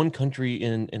but one country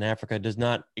in Africa does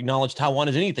not acknowledge Taiwan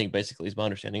as anything. Basically, is my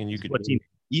understanding. And you could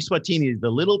Eswatini, the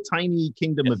little tiny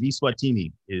kingdom of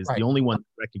Eswatini, is right. The only one that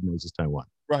recognizes Taiwan.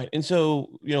 Right, and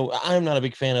so I'm not a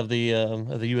big fan of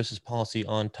the U.S.'s policy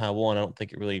on Taiwan. I don't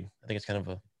think it really. I think it's kind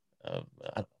of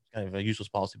a useless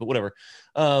policy, but whatever.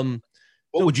 What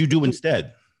would you do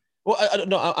instead? Well, I don't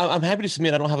know. I'm happy to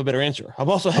submit I don't have a better answer. I'm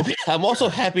also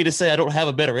happy to say I don't have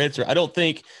a better answer. I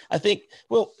think.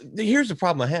 Well, here's the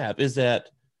problem I have is that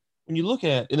when you look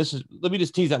at, and let me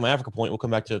just tease out my Africa point. We'll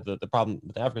come back to the problem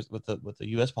with Africa with the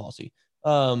U.S. policy.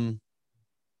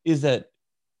 Is that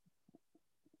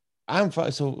I'm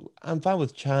fine. So I'm fine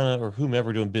with China or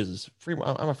whomever doing business.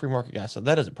 I'm a free market guy, so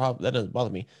that doesn't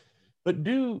bother me. But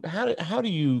how do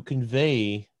you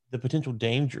convey the potential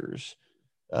dangers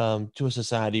to a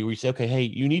society where you say, okay, hey,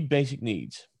 you need basic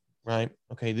needs, right?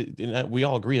 Okay, we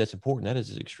all agree that's important. That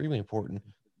is extremely important.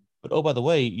 But oh, by the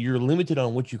way, you're limited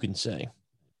on what you can say.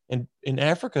 And in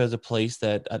Africa is a place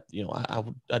that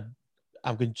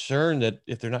I'm concerned that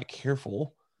if they're not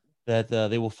careful, that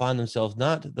they will find themselves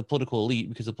not the political elite,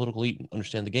 because the political elite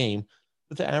understand the game,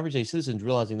 but the average day citizens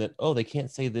realizing that, oh, they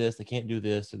can't say this, they can't do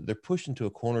this, they're pushed into a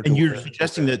corner. And you're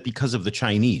suggesting that because of the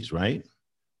Chinese, right?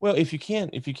 Well, if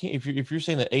you're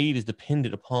saying that aid is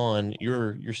dependent upon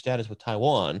your status with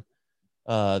Taiwan,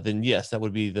 then yes, that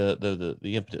would be the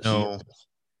impetus.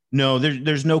 No,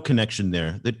 there's no connection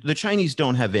there. The Chinese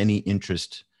don't have any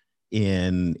interest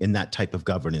in that type of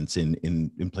governance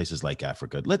in places like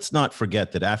Africa. Let's not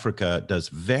forget that Africa does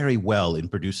very well in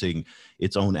producing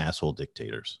its own asshole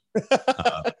dictators.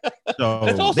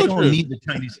 So they don't need the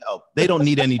Chinese help. They don't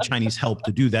need any Chinese help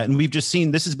to do that. And we've just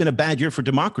seen this has been a bad year for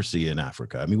democracy in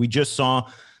Africa. I mean, we just saw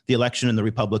the election in the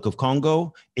Republic of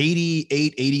Congo,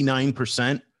 88,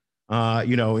 89%,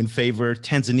 in favor.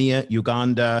 Tanzania,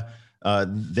 Uganda,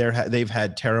 they've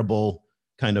had terrible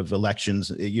kind of elections,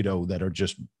 that are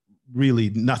just really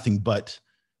nothing but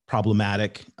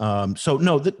problematic. So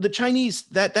no, the Chinese,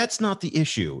 that's not the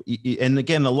issue. And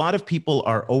again, a lot of people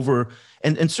are over,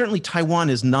 and certainly Taiwan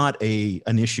is not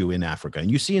an issue in Africa. And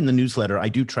you see in the newsletter, I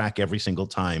do track every single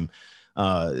time,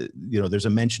 there's a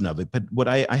mention of it. But what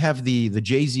I have the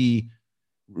Jay-Z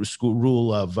school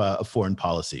rule of foreign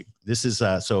policy. This is,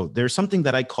 so there's something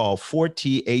that I call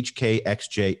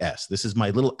 4THKXJS. This is my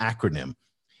little acronym.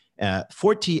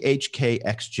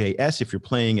 4THKXJS, if you're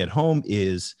playing at home,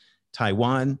 is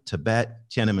Taiwan, Tibet,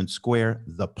 Tiananmen Square,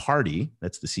 the party,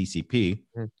 that's the CCP,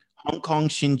 Hong Kong,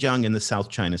 Xinjiang, and the South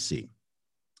China Sea.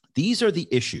 These are the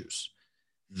issues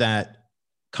that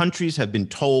countries have been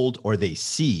told or they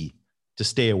see to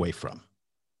stay away from.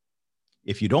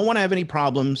 If you don't want to have any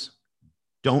problems,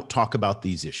 don't talk about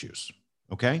these issues,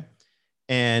 okay?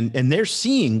 And they're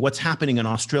seeing what's happening in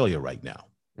Australia right now.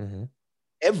 Mm-hmm.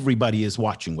 Everybody is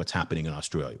watching what's happening in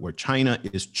Australia, where China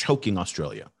is choking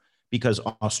Australia because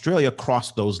Australia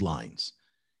crossed those lines.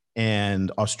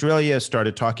 And Australia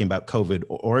started talking about COVID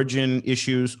origin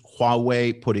issues,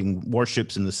 Huawei putting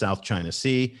warships in the South China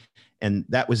Sea, and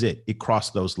that was it. It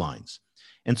crossed those lines.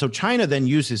 And so China then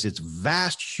uses its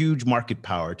vast, huge market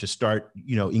power to start,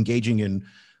 engaging in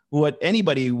what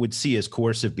anybody would see as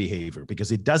coercive behavior,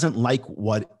 because it doesn't like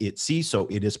what it sees, so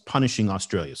it is punishing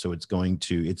Australia. So it's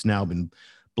now been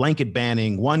blanket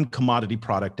banning one commodity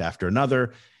product after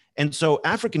another. And so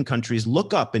African countries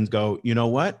look up and go, you know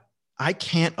what? I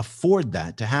can't afford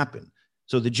that to happen.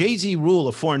 So the Jay-Z rule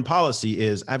of foreign policy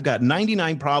is I've got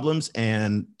 99 problems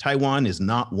and Taiwan is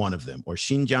not one of them, or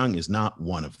Xinjiang is not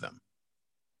one of them,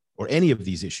 or any of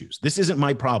these issues. This isn't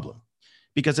my problem.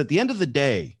 Because at the end of the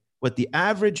day, what the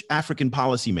average African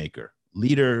policymaker,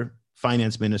 leader,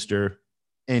 finance minister,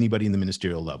 anybody in the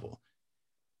ministerial level,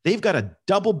 They've got a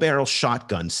double barrel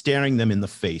shotgun staring them in the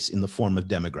face in the form of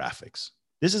demographics.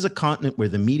 This is a continent where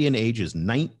the median age is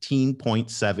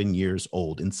 19.7 years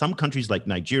old. In some countries like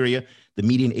Nigeria, the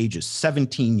median age is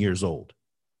 17 years old.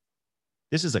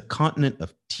 This is a continent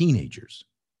of teenagers.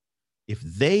 If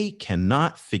they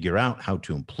cannot figure out how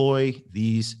to employ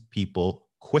these people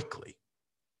quickly,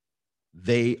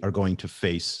 they are going to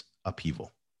face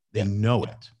upheaval. They know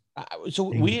it. So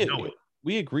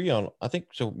we agree on, I think,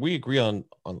 so we agree on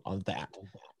that.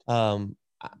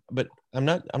 But I'm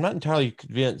not entirely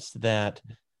convinced that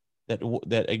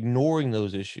ignoring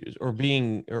those issues or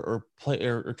being or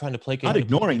trying to placate. Not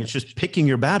ignoring, it's just picking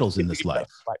your battles in this life.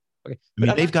 Right. Okay. I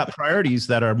mean, they've got priorities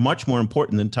that are much more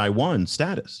important than Taiwan's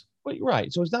status.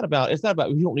 Right. So it's not about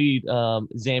we don't need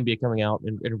Zambia coming out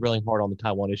and railing hard on the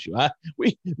Taiwan issue.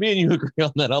 Me and you agree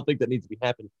on that. I don't think that needs to be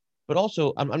happening. But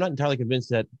also, I'm not entirely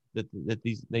convinced that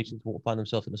these nations won't find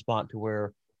themselves in a spot to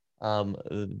where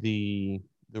the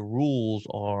rules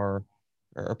are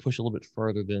pushed a little bit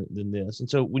further than this. And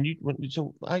so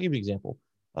so I'll give you an example.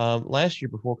 Last year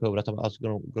before COVID, I thought I was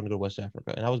going to go to West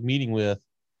Africa, and I was meeting with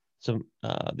some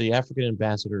the African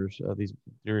ambassadors of these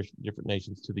different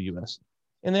nations to the U.S.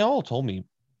 And they all told me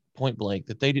point blank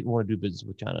that they didn't want to do business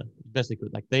with China as best they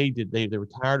could. Like they were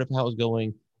tired of how it was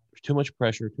going. There's too much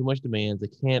pressure, too much demands. They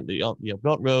can't,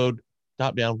 Belt Road,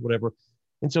 top down, whatever.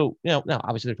 And so, now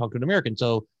obviously they're talking to an American,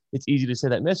 so it's easy to say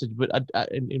that message. But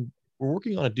and we're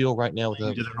working on a deal right now with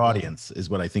their audience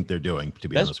is what I think they're doing. To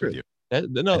be honest with you,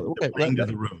 playing to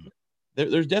the room.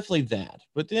 There's definitely that.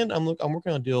 But then I'm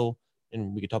working on a deal,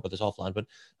 and we could talk about this offline. But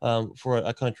for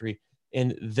a country.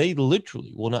 And they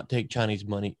literally will not take Chinese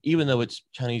money, even though it's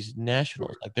Chinese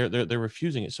nationals. Like they're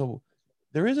refusing it. So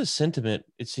there is a sentiment,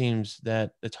 it seems,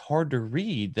 that it's hard to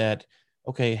read. That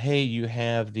okay, hey, you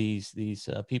have these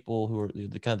people who are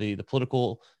the kind of the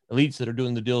political elites that are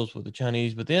doing the deals with the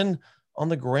Chinese, but then on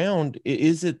the ground,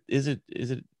 is the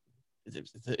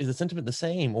sentiment the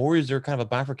same, or is there kind of a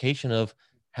bifurcation of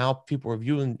how people are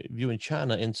viewing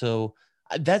China? And so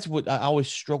that's what I always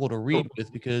struggle to read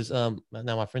with, because now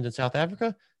my friends in South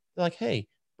Africa, they're like, hey,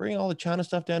 bring all the China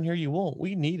stuff down here you want.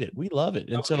 We need it. We love it.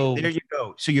 And so there you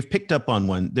go. So you've picked up on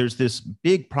one. There's this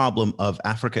big problem of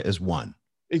Africa as one.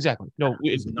 Exactly. No,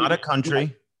 it's not a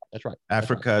country. That's right.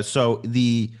 Africa. That's right. So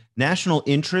the national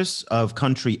interests of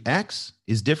country X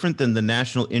is different than the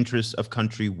national interests of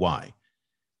country Y.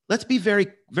 Let's be very,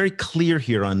 very clear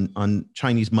here on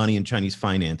Chinese money and Chinese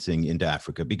financing into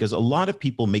Africa, because a lot of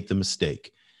people make the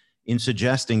mistake in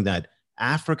suggesting that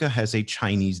Africa has a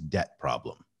Chinese debt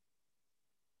problem.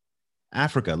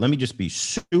 Africa, let me just be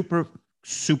super,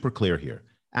 super clear here.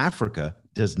 Africa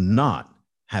does not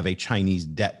have a Chinese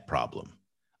debt problem.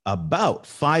 About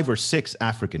 5 or 6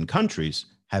 African countries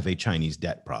have a Chinese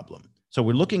debt problem. So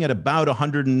we're looking at about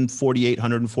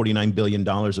 $149 billion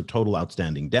of total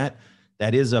outstanding debt.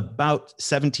 That is about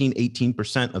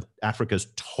 18% of Africa's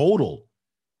total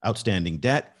outstanding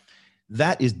debt.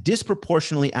 That is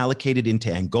disproportionately allocated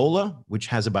into Angola, which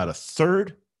has about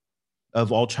 1/3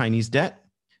 of all Chinese debt.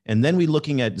 And then we're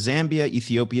looking at Zambia,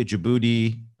 Ethiopia,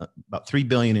 Djibouti, about $3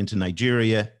 billion into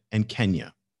Nigeria and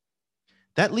Kenya.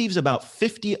 That leaves about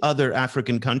 50 other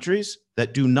African countries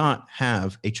that do not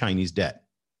have a Chinese debt.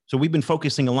 So we've been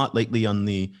focusing a lot lately on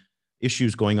the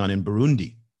issues going on in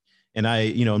Burundi. And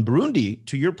in Burundi,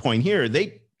 to your point here,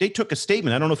 they took a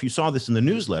statement. I don't know if you saw this in the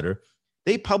newsletter.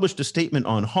 They published a statement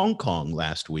on Hong Kong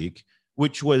last week,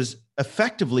 which was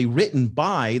effectively written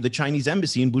by the Chinese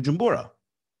embassy in Bujumbura.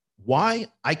 Why?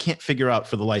 I can't figure out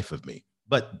for the life of me.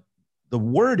 But the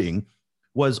wording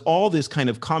was all this kind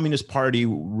of Communist Party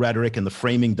rhetoric and the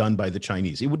framing done by the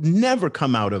Chinese. It would never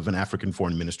come out of an African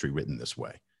foreign ministry written this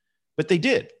way. But they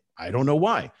did. I don't know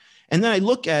why. And then I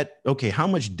look at, okay, how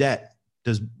much debt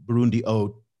does Burundi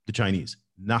owe the Chinese?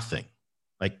 Nothing.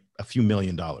 Like a few $1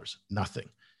 million. Nothing.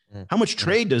 How much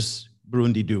trade does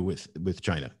Burundi do with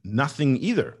China? Nothing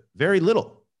either. Very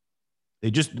little.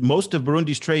 Most of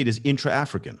Burundi's trade is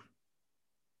intra-African.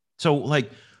 So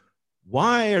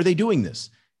why are they doing this?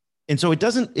 And so it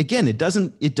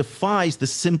defies the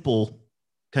simple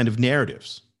kind of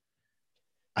narratives.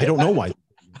 I don't know why.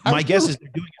 My guess is they're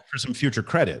doing it for some future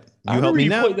credit. You help me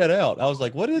now. Point that out. I was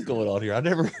like, what is going on here? I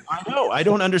know. I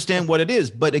don't understand what it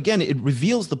is. But again, it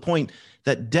reveals the point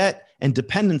that debt and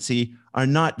dependency are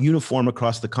not uniform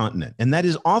across the continent. And that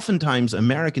is oftentimes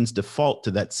Americans default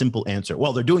to that simple answer.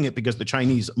 Well, they're doing it because the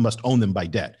Chinese must own them by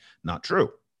debt. Not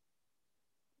true.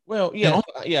 Well, yeah.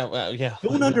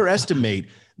 Don't underestimate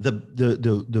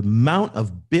the amount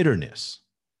of bitterness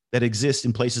that exists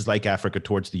in places like Africa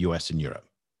towards the US and Europe.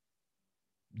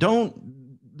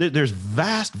 There's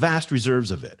vast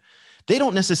reserves of it. They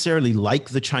don't necessarily like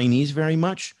the Chinese very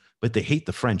much, but they hate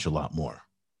the French a lot more.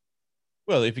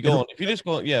 Well, if you just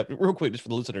go on, yeah, real quick, just for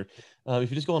the listener, if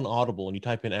you just go on Audible and you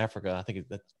type in Africa, I think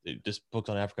it just books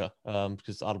on Africa,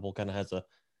 because Audible kind of has a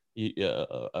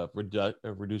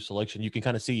reduced selection. You can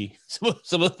kind of see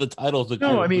some of the titles that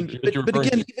No, you're I mean, that you're but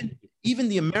referring again, to. even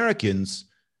the Americans,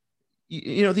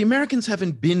 the Americans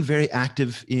haven't been very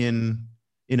active in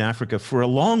Africa for a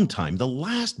long time. The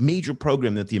last major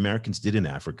program that the Americans did in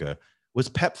Africa was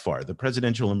PEPFAR, the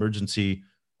Presidential Emergency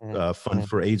Fund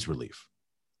for AIDS Relief.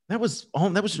 That was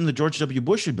in the George W.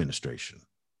 Bush administration.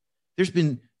 There's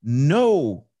been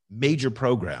no major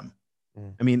program.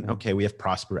 I mean, okay, we have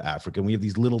Prosper Africa, and we have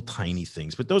these little tiny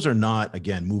things, but those are not,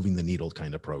 again, moving the needle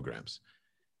kind of programs.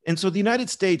 And so the United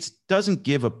States doesn't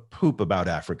give a poop about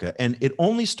Africa, and it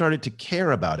only started to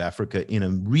care about Africa in a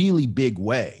really big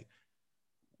way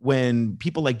when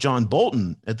people like John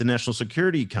Bolton at the National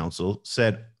Security Council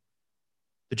said,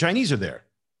 the Chinese are there.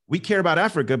 We care about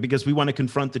Africa because we want to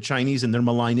confront the Chinese and their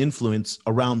malign influence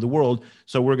around the world.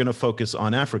 So we're going to focus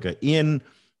on Africa. In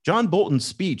John Bolton's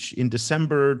speech in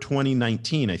December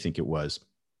 2019, I think it was,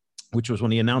 which was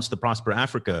when he announced the Prosper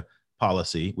Africa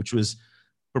policy, which was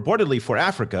purportedly for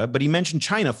Africa, but he mentioned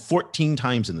China 14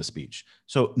 times in the speech.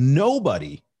 So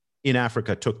nobody in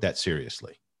Africa took that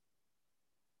seriously.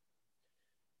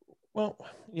 Well,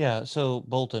 yeah. So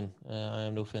Bolton, I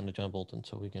am no fan of John Bolton,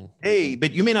 so we can. Hey,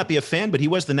 but you may not be a fan, but he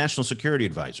was the national security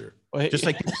advisor. Just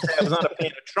like people say I was not a fan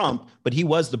of Trump, but he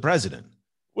was the president.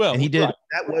 Well, and he did. Right.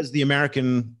 That was the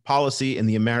American policy and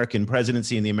the American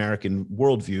presidency and the American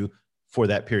worldview for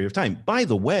that period of time. By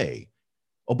the way,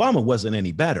 Obama wasn't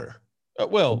any better.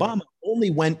 Obama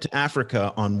only went to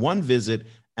Africa on one visit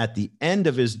at the end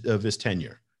of his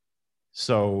tenure.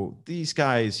 So these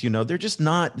guys, they're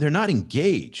not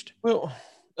engaged. Well,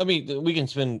 I mean, we can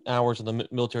spend hours on the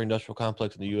military industrial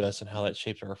complex in the U.S. and how that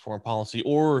shapes our foreign policy.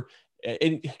 So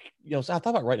I thought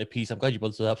about writing a piece. I'm glad you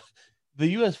brought this up. The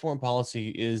U.S. foreign policy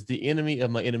is the enemy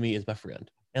of my enemy is my friend.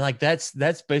 And like, that's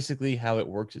basically how it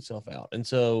works itself out. And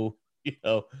so, we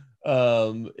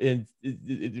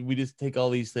just take all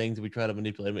these things and we try to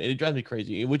manipulate them. And it drives me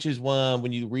crazy, which is why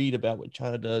when you read about what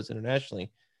China does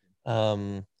internationally,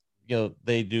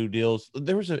 they do deals.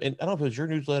 There was I don't know if it was your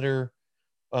newsletter.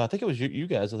 I think it was you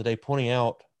guys the other day pointing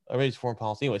out, I mean, it's foreign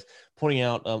policy anyways, pointing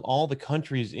out all the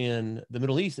countries in the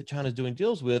Middle East that China's doing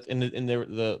deals with. And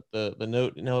the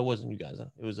note, no, it wasn't you guys.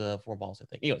 It was a foreign policy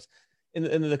thing. Anyways, and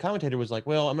the commentator was like,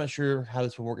 well, I'm not sure how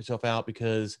this will work itself out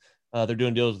because they're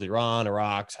doing deals with Iran,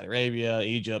 Iraq, Saudi Arabia,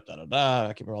 Egypt, I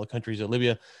can't remember all the countries,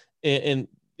 Libya. And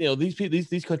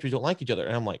these countries don't like each other.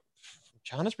 And I'm like,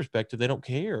 China's perspective, they don't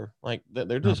care. Like they're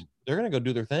going to go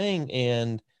do their thing,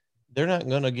 and they're not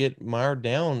going to get mired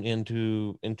down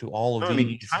into all of these. I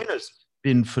mean, China's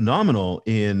been phenomenal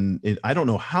in I don't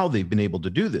know how they've been able to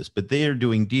do this, but they are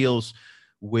doing deals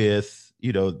with,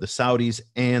 the Saudis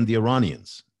and the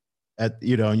Iranians and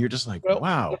you're just like,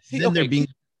 wow. Then they're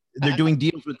doing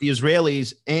deals with the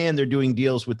Israelis and they're doing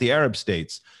deals with the Arab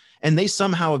states, and they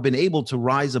somehow have been able to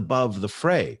rise above the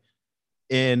fray.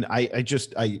 And I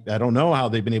don't know how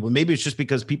they've been able. Maybe it's just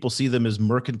because people see them as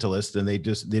mercantilists and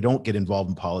they don't get involved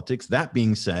in politics. That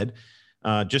being said,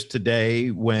 just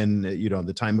today, when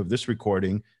the time of this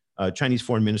recording, Chinese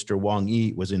Foreign Minister Wang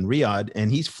Yi was in Riyadh,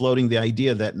 and he's floating the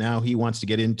idea that now he wants to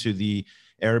get into the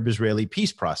Arab-Israeli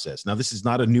peace process. Now, this is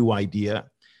not a new idea,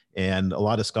 and a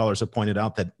lot of scholars have pointed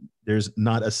out that there's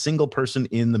not a single person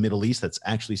in the Middle East that's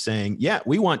actually saying, yeah,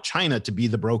 we want China to be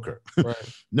the broker. Right.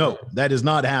 No, that is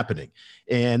not happening.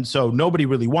 And so nobody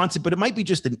really wants it, but it might be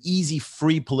just an easy,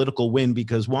 free political win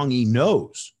because Wang Yi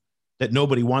knows that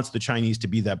nobody wants the Chinese to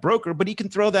be that broker, but he can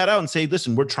throw that out and say,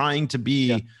 listen, we're trying to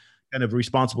be kind of a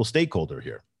responsible stakeholder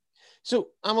here. So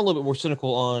I'm a little bit more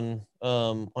cynical on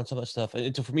some of that stuff.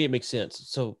 And so for me, it makes sense.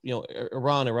 So,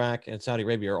 Iran, Iraq, and Saudi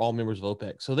Arabia are all members of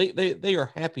OPEC. So they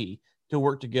are happy to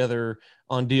work together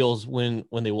on deals when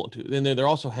they want to. And they're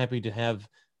also happy to have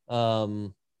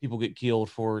people get killed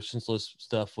for senseless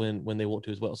stuff when they want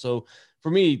to as well. So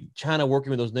for me, China working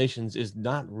with those nations is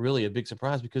not really a big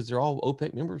surprise because they're all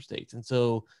OPEC member states. And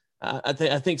so I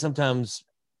think sometimes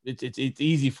it's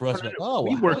easy for us.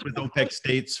 We worked with OPEC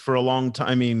states for a long time.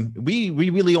 I mean, we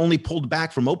really only pulled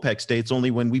back from OPEC states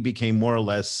only when we became more or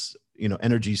less,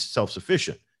 energy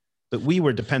self-sufficient. But we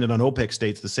were dependent on OPEC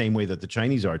states the same way that the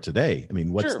Chinese are today. I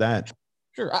mean, what's that?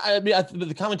 Sure. I mean,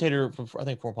 the commentator from, I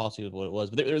think foreign policy was what it was,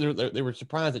 but they were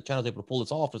surprised that China was able to pull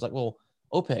this off. It's like, well,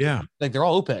 OPEC, like they're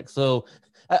all OPEC. So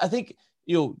I think,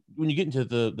 when you get into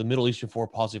the Middle Eastern foreign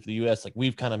policy for the U.S., like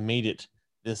we've kind of made it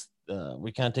this,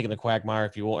 we kind of taken the quagmire,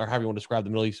 if you will, or however you want to describe the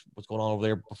Middle East, what's going on over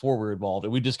there before we're involved.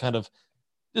 And we just kind of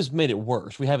just made it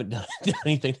worse. We haven't done, done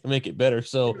anything to make it better.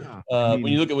 So Yeah. I when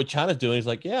mean, you look at what China's doing, it's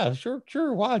like, yeah, sure,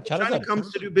 sure. Why? China's China not,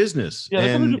 comes to do business, yeah,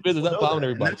 they're coming to and do business, people not know bombing that,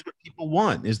 and everybody. that's what people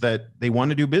want, is that they want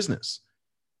to do business.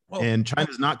 Well, And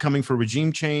China's not coming for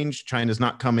regime change. China's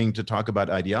not coming to talk about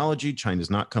ideology. China's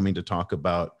not coming to talk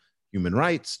about human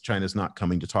rights. China's not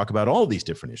coming to talk about all these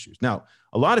different issues. Now,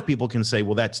 a lot of people can say,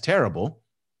 well, that's terrible.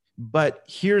 But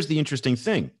here's the interesting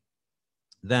thing,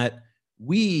 that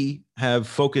we have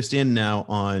focused in now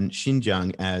on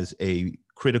Xinjiang as a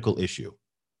critical issue.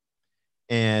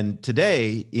 And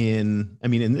today and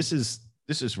this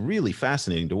is really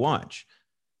fascinating to watch.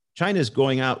 China is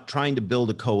going out trying to build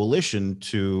a coalition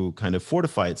to kind of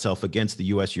fortify itself against the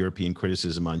US European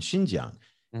criticism on Xinjiang.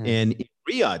 mhm. And in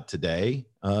Riyadh today,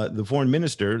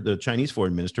 the Chinese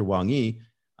foreign minister, Wang Yi,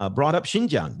 brought up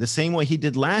Xinjiang the same way he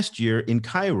did last year in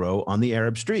Cairo on the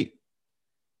Arab Street.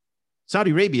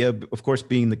 Saudi Arabia, of course,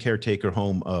 being the caretaker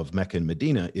home of Mecca and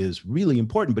Medina, is really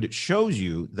important, but it shows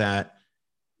you that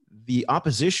the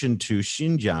opposition to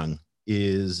Xinjiang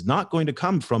is not going to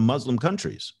come from Muslim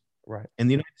countries. Right. And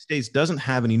the United States doesn't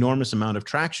have an enormous amount of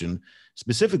traction,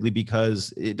 specifically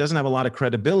because it doesn't have a lot of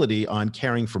credibility on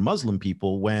caring for Muslim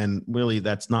people, when really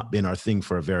that's not been our thing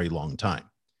for a very long time.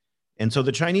 And so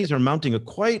the Chinese are mounting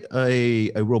quite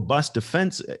a robust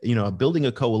defense, building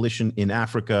a coalition in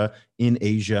Africa, in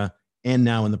Asia, and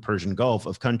now in the Persian Gulf,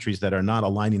 of countries that are not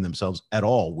aligning themselves at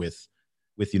all with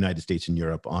the United States and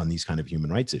Europe on these kind of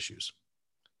human rights issues.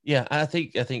 Yeah, I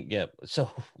think, yeah. So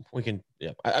we can,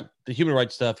 yeah, the human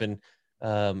rights stuff and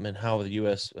how the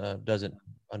U.S. Doesn't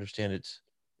understand its.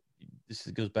 This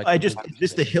goes back. Is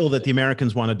this the hill that the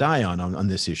Americans want to die on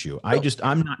this issue? No.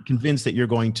 I'm not convinced that you're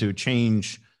going to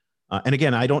change. And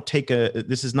again, I don't take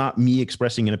this is not me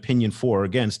expressing an opinion for or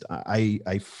against.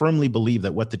 I firmly believe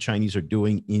that what the Chinese are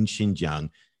doing in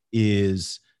Xinjiang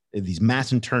is these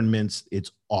mass internments.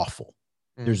 It's awful.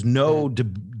 There's no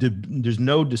there's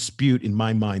no dispute in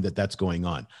my mind that that's going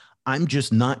on. I'm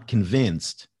just not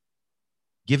convinced,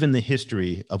 given the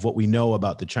history of what we know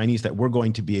about the Chinese, that we're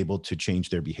going to be able to change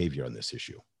their behavior on this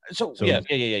issue. So yeah.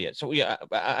 So yeah,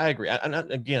 I agree. I'm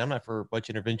not for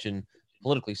much intervention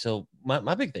politically. So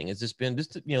my big thing has just been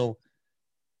just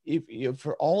if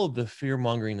for all of the fear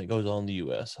mongering that goes on in the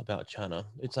U.S. about China,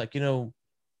 it's like,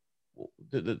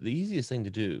 the easiest thing to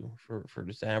do for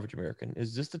just the average American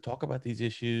is just to talk about these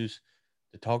issues,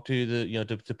 to talk to the,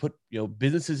 to put,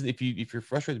 businesses, if you're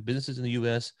frustrated, businesses in the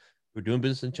U.S. who are doing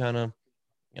business in China,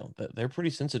 they're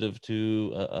pretty sensitive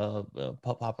to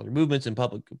popular movements and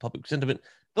public sentiment.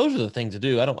 Those are the things to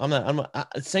do. I'm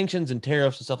not sanctions and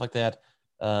tariffs and stuff like that.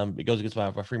 It goes against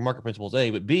my free market principles,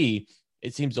 A, but B,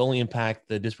 it seems to only impact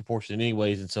the disproportionate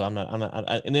anyways. And so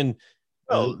and then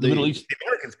well, the Middle East, the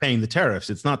Americans paying the tariffs.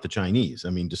 It's not the Chinese.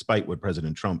 I mean, despite what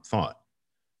President Trump thought.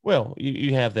 Well,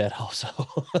 you have that also.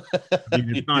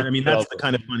 It's not, that's the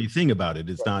kind of funny thing about it.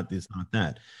 It's not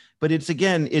that, but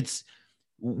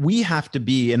we have to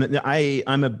be, and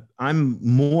I'm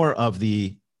more of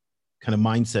the kind of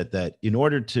mindset that in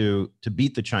order to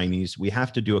beat the Chinese, we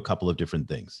have to do a couple of different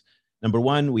things. Number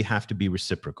one, we have to be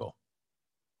reciprocal.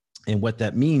 And what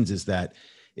that means is that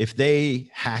if they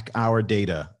hack our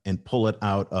data and pull it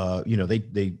out,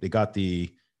 they got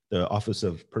the Office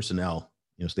of Personnel,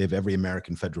 so they have every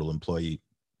American federal employee,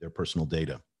 their personal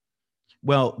data.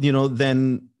 Well,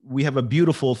 then we have a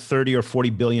beautiful $30 or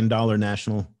 $40 billion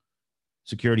national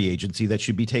security agency that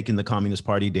should be taking the Communist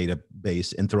Party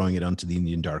database and throwing it onto the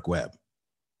Indian dark web.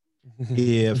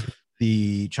 If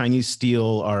the Chinese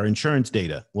steal our insurance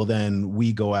data, well, then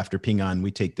we go after Ping An,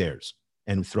 we take theirs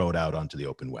and throw it out onto the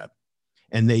open web.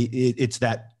 And it's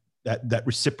that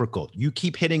reciprocal. You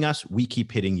keep hitting us, we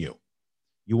keep hitting you.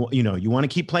 You want to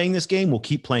keep playing this game, we'll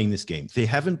keep playing this game. They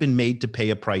haven't been made to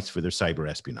pay a price for their cyber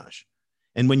espionage.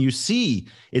 And when you see,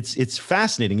 it's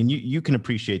fascinating, and you can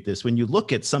appreciate this when you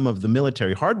look at some of the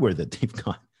military hardware that they've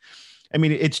got.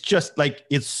 It's just like,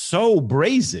 it's so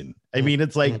brazen.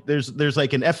 It's like there's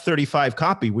like an F-35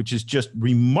 copy, which is just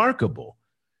remarkable.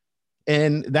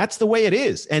 And that's the way it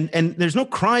is. And there's no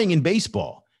crying in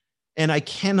baseball. And I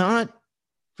cannot,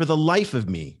 for the life of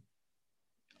me,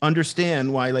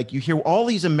 understand why, like, you hear all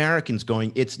these Americans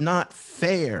going, it's not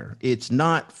fair. It's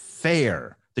not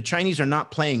fair. The Chinese are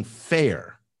not playing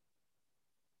fair.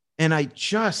 And I'm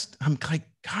like,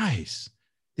 guys,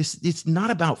 it's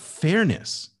not about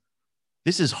fairness.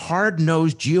 This is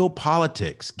hard-nosed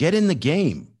geopolitics. Get in the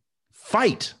game.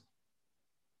 Fight.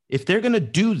 If they're going to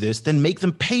do this, then make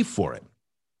them pay for it.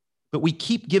 But we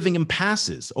keep giving him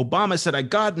passes. Obama said, I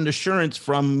got an assurance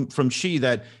from Xi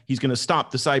that he's going to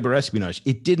stop the cyber espionage.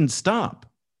 It didn't stop.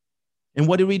 And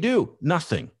what did we do?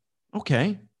 Nothing.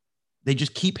 Okay. They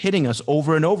just keep hitting us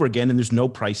over and over again, and there's no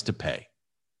price to pay.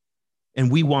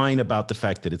 And we whine about the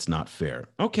fact that it's not fair.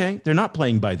 Okay, they're not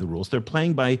playing by the rules. They're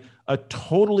playing by a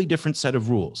totally different set of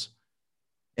rules.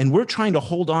 And we're trying to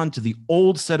hold on to the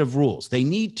old set of rules. They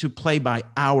need to play by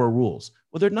our rules.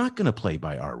 Well, they're not going to play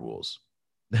by our rules.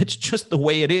 That's just the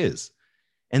way it is.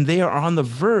 And they are on the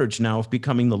verge now of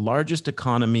becoming the largest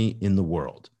economy in the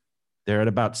world. They're at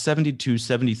about 72,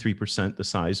 73% the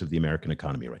size of the American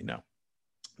economy right now.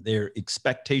 Their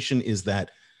expectation is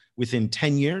that within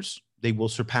 10 years, they will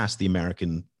surpass the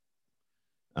American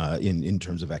in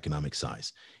terms of economic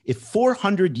size. If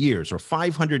 400 years or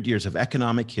 500 years of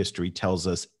economic history tells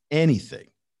us anything,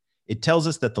 it tells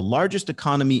us that the largest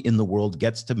economy in the world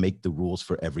gets to make the rules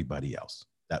for everybody else.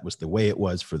 That was the way it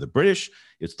was for the British.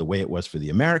 It's the way it was for the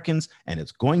Americans, and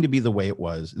it's going to be the way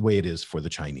it is for the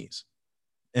Chinese.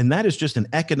 And that is just an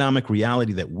economic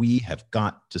reality that we have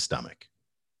got to stomach,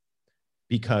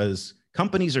 because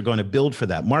companies are going to build for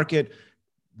that market.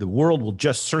 The world will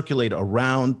just circulate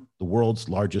around the world's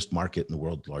largest market and the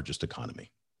world's largest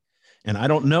economy. And I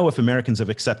don't know if Americans have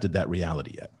accepted that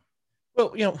reality yet.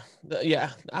 Well,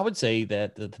 yeah, I would say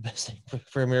that the best thing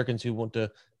for Americans who want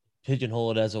to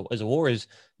pigeonhole it as a war is,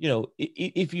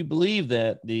 if you believe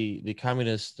that the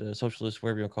communist, socialist,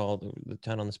 whatever you want to call it, the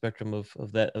town on the spectrum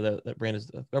of that brand is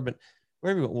the government,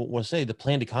 whatever you want to say, the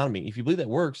planned economy. If you believe that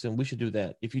works, then we should do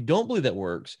that. If you don't believe that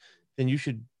works, then you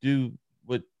should do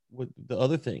what the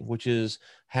other thing, which is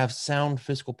have sound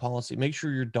fiscal policy. Make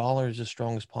sure your dollar is as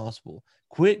strong as possible.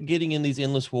 Quit getting in these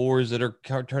endless wars that are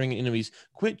turning enemies.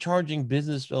 Quit charging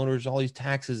business owners all these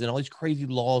taxes and all these crazy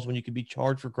laws when you could be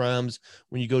charged for crimes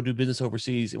when you go do business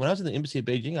overseas. And when I was in the embassy at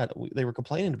Beijing, they were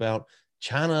complaining about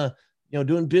China,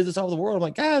 doing business all over the world. I'm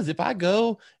like, guys, if I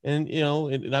go and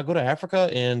I go to Africa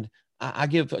and I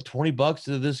give $20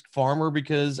 to this farmer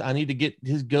because I need to get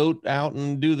his goat out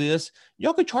and do this,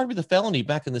 y'all could charge me the felony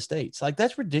back in the States. Like,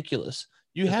 that's ridiculous.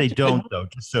 They don't, though,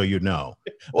 just so you know.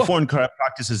 The Foreign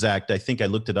Practices Act, I think I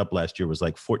looked it up last year, was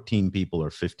like 14 people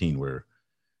or 15 were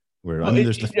I mean,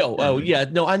 there's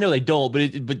I know they don't,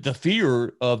 but the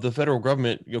fear of the federal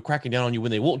government, cracking down on you when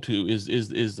they want to is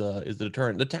the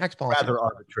deterrent. The tax policy, rather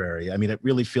arbitrary. I mean, it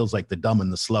really feels like the dumb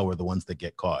and the slow are the ones that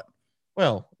get caught.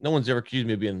 Well, no one's ever accused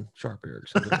me of being sharp, Eric.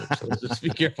 So just be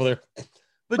careful there.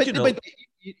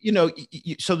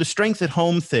 So the strength at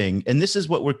home thing, and this is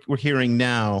what we're hearing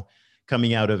now,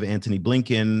 coming out of Antony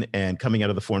Blinken and coming out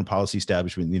of the foreign policy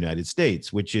establishment in the United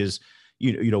States, which is,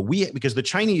 because the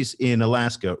Chinese in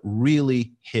Alaska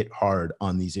really hit hard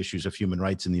on these issues of human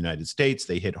rights in the United States.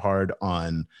 They hit hard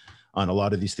on a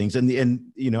lot of these things. And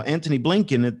Antony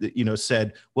Blinken,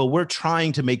 said, well, we're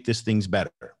trying to make these things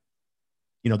better.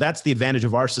 That's the advantage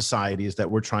of our society, is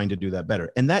that we're trying to do that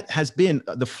better. And that has been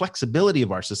the flexibility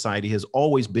of our society has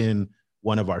always been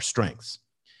one of our strengths.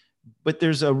 But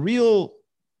there's a real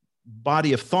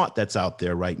body of thought that's out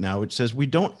there right now, which says we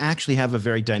don't actually have a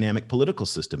very dynamic political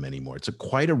system anymore. It's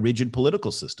quite a rigid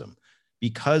political system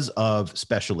because of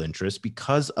special interests,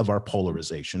 because of our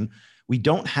polarization. We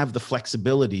don't have the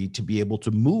flexibility to be able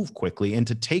to move quickly and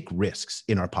to take risks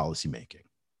in our policymaking.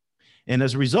 And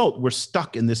as a result, we're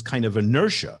stuck in this kind of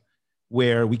inertia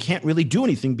where we can't really do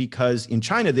anything, because in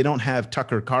China, they don't have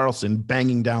Tucker Carlson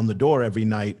banging down the door every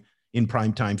night in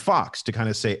primetime Fox to kind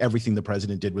of say everything the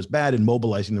president did was bad and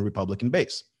mobilizing the Republican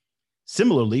base.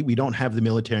 Similarly, we don't have the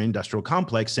military industrial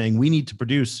complex saying we need to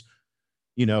produce,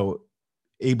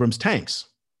 Abrams tanks.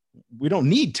 We don't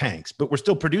need tanks, but we're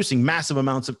still producing massive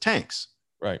amounts of tanks.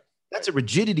 Right. That's a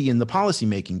rigidity in the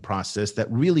policymaking process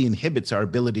that really inhibits our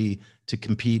ability to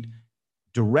compete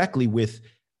directly with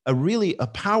a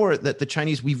power that the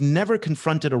Chinese, we've never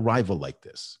confronted a rival like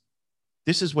this.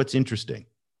 This is what's interesting.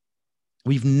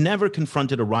 We've never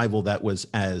confronted a rival that was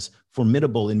as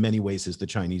formidable in many ways as the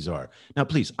Chinese are. Now,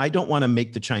 please, I don't want to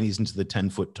make the Chinese into the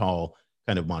 10-foot tall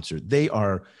kind of monster. They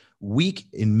are weak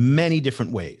in many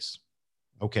different ways,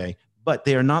 okay? But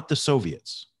they are not the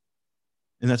Soviets.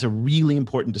 And that's a really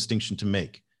important distinction to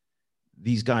make.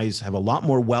 These guys have a lot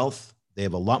more wealth. They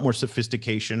have a lot more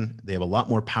sophistication. They have a lot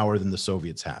more power than the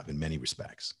Soviets have in many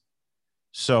respects.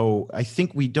 So I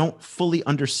think we don't fully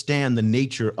understand the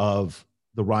nature of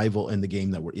the rival and the game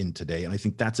that we're in today. And I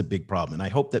think that's a big problem. And I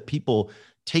hope that people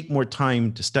take more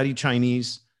time to study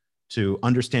Chinese, to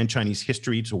understand Chinese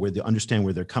history, to understand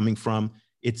where they're coming from.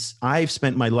 I've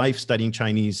spent my life studying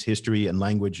Chinese history and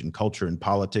language and culture and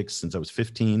politics since I was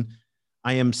 15.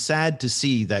 I am sad to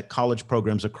see that college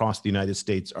programs across the United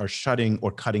States are shutting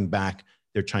or cutting back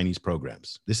their Chinese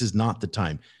programs. This is not the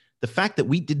time. The fact that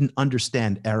we didn't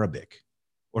understand Arabic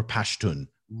or Pashtun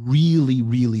really,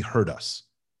 really hurt us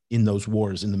in those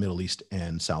wars in the Middle East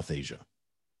and South Asia.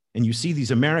 and you see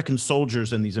these American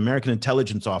soldiers and these American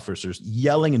intelligence officers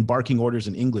yelling and barking orders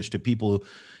in English to people,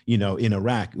 in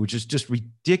Iraq, which is just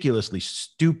ridiculously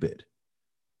stupid.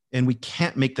 And we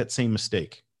can't make that same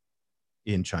mistake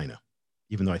in China,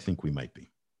 even though I think we might be.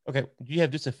 Okay. Do you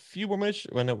have just a few more minutes?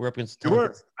 I know we're up against time.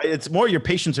 Sure. It's more your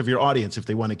patience of your audience if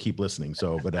they want to keep listening.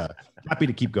 So, but happy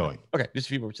to keep going. Okay. Just a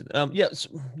few more minutes.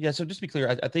 So just to be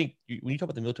clear, I think when you talk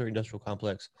about the military industrial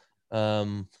complex,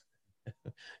 oh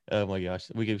my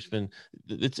gosh, we could spend,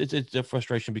 it's a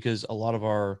frustration because a lot of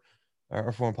our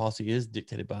foreign policy is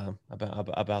dictated by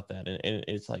about that. And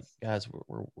it's like, guys,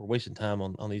 we're wasting time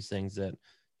on these things that,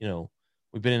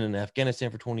 we've been in Afghanistan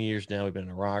for 20 years now. We've been in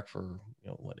Iraq for,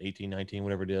 18, 19,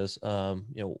 whatever it is.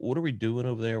 What are we doing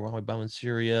over there? Why are we bombing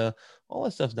Syria? All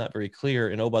that stuff's not very clear.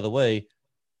 And oh, by the way,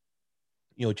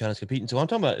 China's competing. So I'm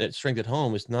talking about that strength at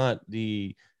home. It's not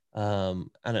the, I'm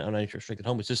not sure strength at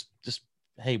home. It's just,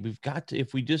 hey, we've got to,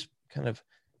 if we just kind of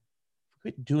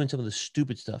quit doing some of the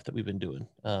stupid stuff that we've been doing,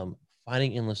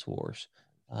 fighting endless wars,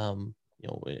 and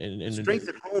strength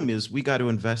at home is we got to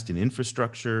invest in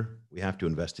infrastructure. We have to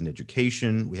invest in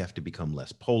education. We have to become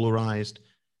less polarized.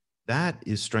 That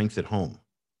is strength at home.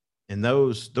 And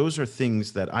those are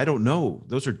things that I don't know.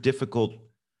 Those are difficult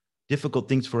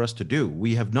things for us to do.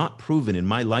 We have not proven in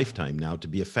my lifetime now to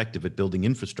be effective at building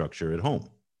infrastructure at home.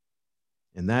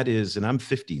 And I'm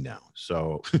 50 now.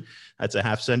 So that's a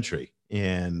half century.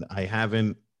 And I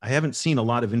haven't seen a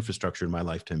lot of infrastructure in my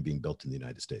lifetime being built in the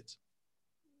United States.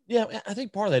 Yeah, I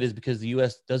think part of that is because the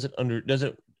U.S. doesn't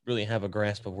really have a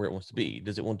grasp of where it wants to be.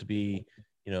 Does it want to be,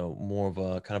 more of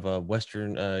a kind of a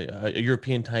Western, a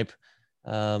European type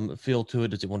feel to it?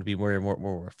 Does it want to be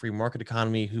more a free market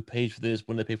economy? Who pays for this?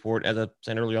 When they pay for it? As I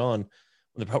said early on,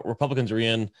 when the Republicans are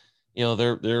in,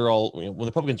 they're all, when the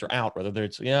Republicans are out, rather,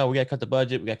 it's, we got to cut the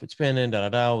budget, we got to quit spending,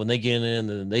 When they get in,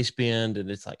 then they spend,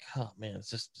 and it's like, oh man,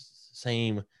 it's just the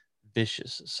same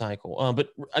vicious cycle. But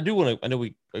I do want to, I know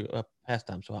we past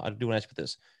time, so I do want to ask you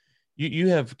this. You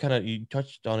have you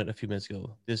touched on it a few minutes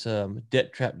ago, this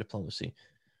debt trap diplomacy.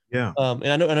 Yeah. And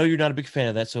I know you're not a big fan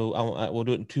of that, so we'll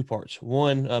do it in two parts.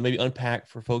 One, maybe unpack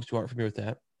for folks who aren't familiar with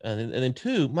that, and then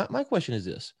two, my question is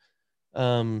this.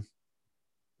 I'm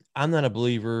not a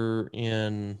believer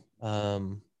in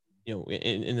in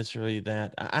necessarily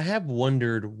that. I have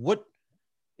wondered what,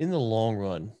 in the long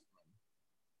run,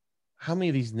 how many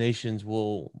of these nations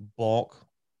will balk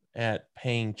at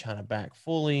paying China back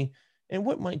fully, and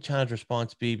what might China's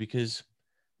response be? Because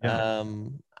that's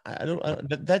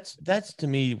to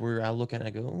me where I look at it, I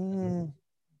go,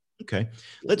 Okay,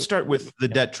 let's start with the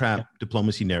debt trap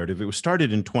diplomacy narrative. It was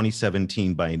started in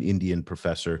 2017 by an Indian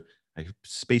professor. I'm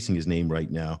spacing his name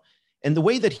right now. And the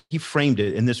way that he framed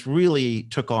it, and this really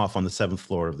took off on the 7th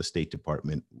floor of the State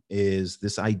Department, is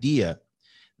this idea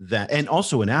that, and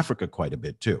also in Africa quite a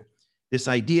bit too, this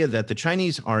idea that the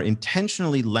Chinese are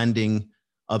intentionally lending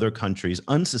other countries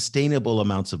unsustainable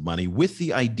amounts of money with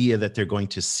the idea that they're going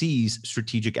to seize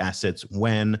strategic assets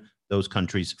when those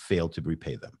countries fail to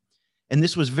repay them. And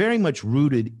this was very much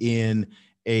rooted in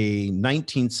a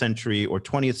 19th century or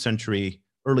 20th century,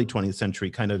 early 20th century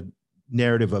kind of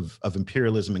narrative of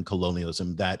imperialism and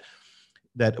colonialism, that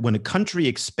when a country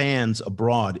expands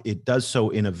abroad, it does so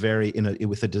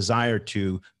with a desire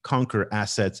to conquer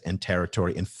assets and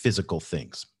territory and physical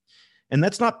things. And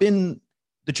that's not been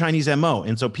the Chinese MO.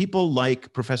 And so people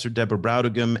like Professor Deborah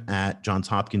Brautigam at Johns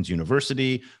Hopkins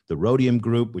University, the Rhodium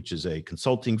Group, which is a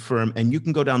consulting firm, and you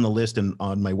can go down the list, and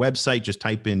on my website, just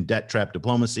type in debt trap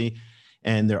diplomacy.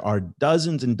 And there are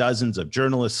dozens and dozens of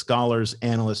journalists, scholars,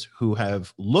 analysts who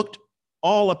have looked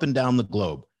all up and down the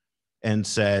globe and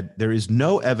said there is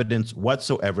no evidence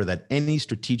whatsoever that any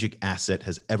strategic asset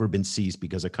has ever been seized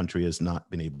because a country has not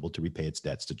been able to repay its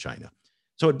debts to China.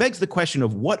 So it begs the question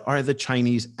of, what are the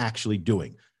Chinese actually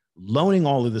doing? Loaning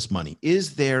all of this money.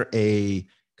 Is there a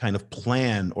kind of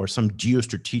plan or some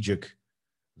geostrategic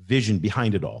vision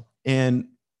behind it all? And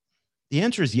the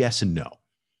answer is yes and no.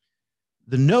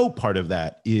 The no part of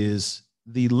that is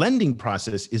the lending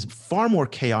process is far more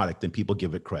chaotic than people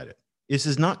give it credit. This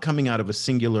is not coming out of a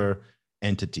singular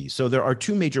entity. So there are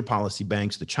two major policy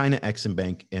banks, the China Exim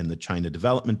Bank and the China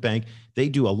Development Bank. They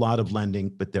do a lot of lending,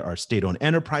 but there are state-owned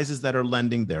enterprises that are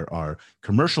lending. There are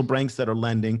commercial banks that are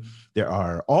lending. There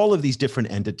are all of these different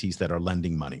entities that are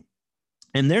lending money.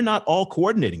 And they're not all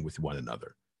coordinating with one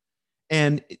another.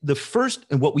 And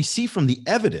what we see from the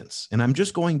evidence, and I'm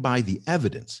just going by the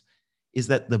evidence, is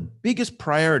that the biggest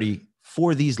priority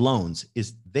for these loans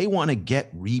is they want to get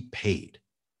repaid.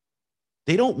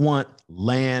 They don't want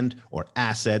land or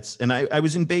assets. And I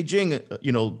was in Beijing,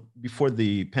 before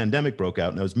the pandemic broke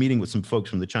out, and I was meeting with some folks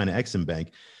from the China Exim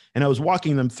Bank, and I was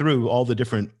walking them through all the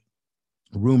different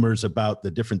rumors about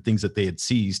the different things that they had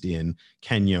seized in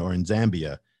Kenya or in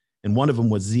Zambia. And one of them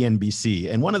was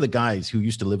ZNBC. And one of the guys who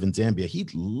used to live in Zambia, he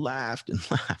laughed and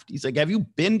laughed. He's like, have you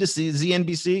been to see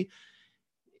ZNBC?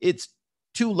 It's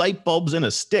 2 light bulbs and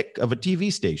a stick of a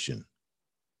TV station.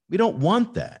 We don't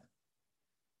want that.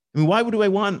 I mean, why do I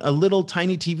want a little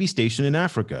tiny TV station in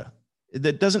Africa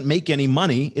that doesn't make any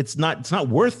money? It's not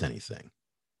worth anything.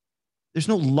 There's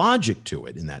no logic to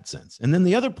it in that sense. And then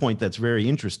the other point that's very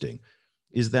interesting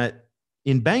is that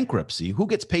in bankruptcy, who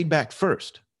gets paid back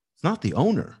first? It's not the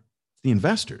owner, it's the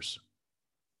investors.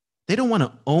 They don't want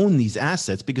to own these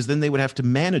assets because then they would have to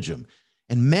manage them.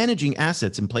 And managing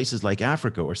assets in places like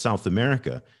Africa or South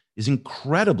America is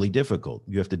incredibly difficult.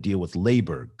 You have to deal with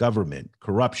labor, government,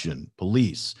 corruption,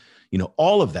 police,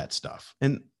 all of that stuff.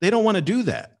 And they don't want to do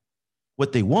that.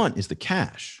 What they want is the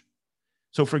cash.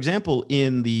 So, for example,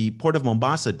 in the Port of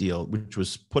Mombasa deal, which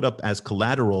was put up as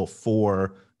collateral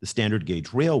for the standard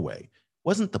gauge railway,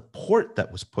 wasn't the port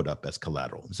that was put up as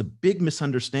collateral. It was a big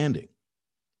misunderstanding.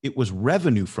 It was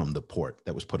revenue from the port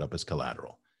that was put up as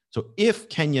collateral. So if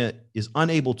Kenya is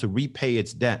unable to repay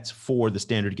its debts for the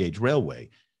standard gauge railway,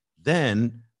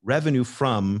 then revenue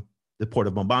from the Port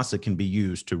of Mombasa can be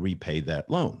used to repay that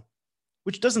loan,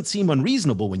 which doesn't seem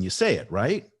unreasonable when you say it,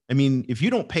 right? I mean, if you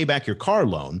don't pay back your car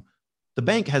loan, the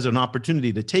bank has an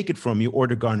opportunity to take it from you or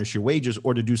to garnish your wages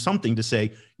or to do something to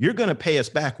say, you're going to pay us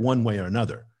back one way or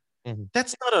another. Mm-hmm.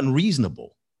 That's not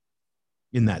unreasonable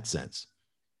in that sense.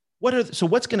 So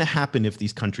what's going to happen if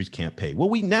these countries can't pay? Well,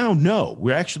 we now know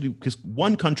because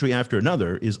one country after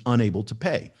another is unable to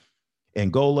pay.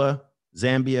 Angola,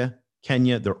 Zambia,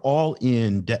 Kenya, they're all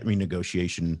in debt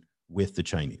renegotiation with the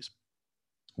Chinese.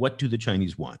 What do the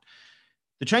Chinese want?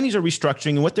 The Chinese are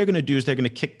restructuring, and what they're going to do is they're going to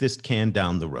kick this can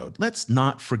down the road. Let's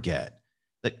not forget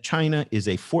that China is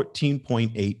a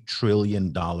 $14.8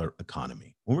 trillion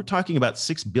economy. When we're talking about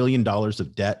 $6 billion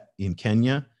of debt in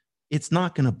Kenya, it's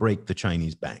not going to break the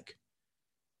Chinese bank.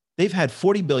 They've had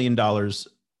 $40 billion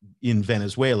in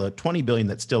Venezuela, $20 billion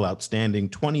that's still outstanding,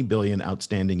 $20 billion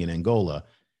outstanding in Angola.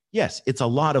 Yes, it's a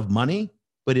lot of money,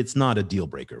 but it's not a deal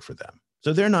breaker for them.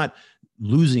 So they're not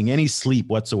losing any sleep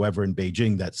whatsoever in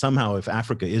Beijing that somehow if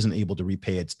Africa isn't able to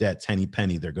repay its debts, henny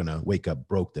penny, they're going to wake up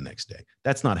broke the next day.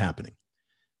 That's not happening.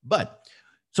 But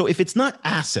so if it's not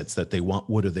assets that they want,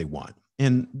 what do they want?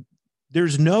 And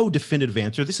there's no definitive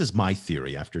answer. This is my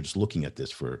theory after just looking at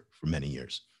this for many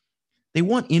years. They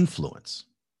want influence.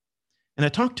 And I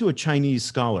talked to a Chinese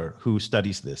scholar who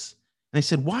studies this. And I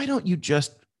said, why don't you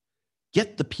just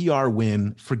get the PR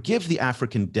win, forgive the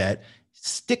African debt,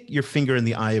 stick your finger in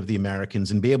the eye of the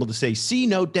Americans and be able to say, see,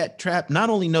 no debt trap. Not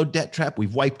only no debt trap,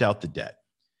 we've wiped out the debt.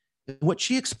 And what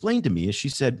she explained to me is she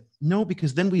said, no,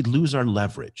 because then we'd lose our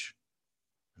leverage.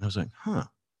 And I was like,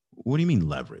 what do you mean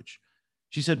leverage?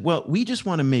 She said, well, we just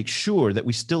want to make sure that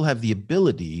we still have the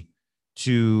ability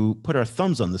to put our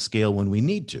thumbs on the scale when we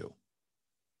need to.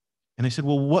 And I said,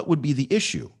 well, what would be the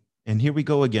issue? And here we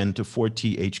go again to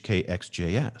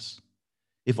 4THKXJS.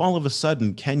 If all of a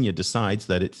sudden Kenya decides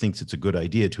that it thinks it's a good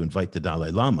idea to invite the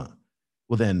Dalai Lama,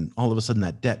 well, then all of a sudden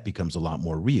that debt becomes a lot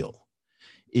more real.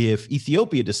 If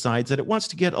Ethiopia decides that it wants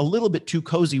to get a little bit too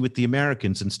cozy with the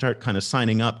Americans and start kind of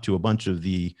signing up to a bunch of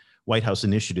the White House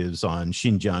initiatives on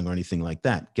Xinjiang or anything like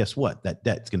that, guess what? That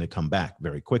debt's going to come back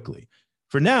very quickly.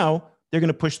 For now, they're going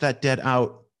to push that debt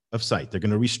out of sight. They're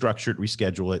going to restructure it,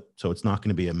 reschedule it, so it's not going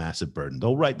to be a massive burden.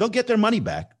 They'll get their money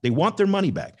back. They want their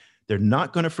money back. They're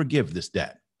not going to forgive this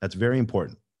debt. That's very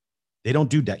important. They don't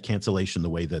do debt cancellation the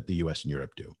way that the US and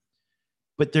Europe do.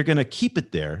 But they're going to keep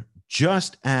it there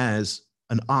just as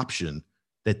an option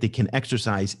that they can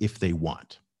exercise if they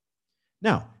want.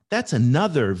 Now, that's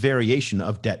another variation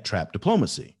of debt trap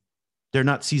diplomacy. They're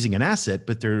not seizing an asset,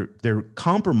 but they're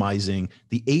compromising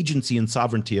the agency and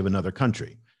sovereignty of another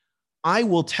country. I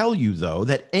will tell you, though,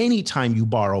 that anytime you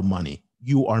borrow money,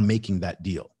 you are making that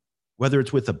deal, whether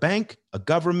it's with a bank, a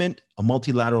government, a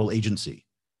multilateral agency.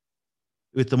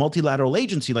 With the multilateral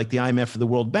agency like the IMF or the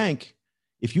World Bank,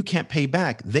 if you can't pay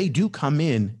back, they do come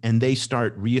in and they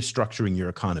start restructuring your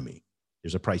economy.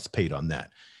 There's a price paid on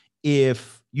that.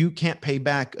 If you can't pay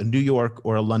back a New York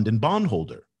or a London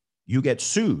bondholder, you get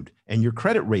sued and your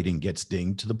credit rating gets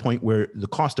dinged to the point where the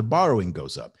cost of borrowing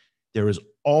goes up. There is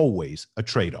always a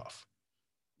trade-off.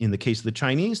 In the case of the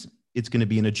Chinese, it's going to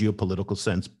be in a geopolitical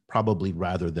sense, probably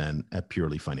rather than a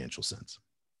purely financial sense.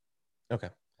 Okay.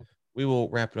 we will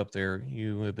wrap it up there.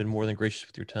 You have been more than gracious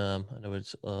with your time. I know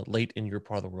it's late in your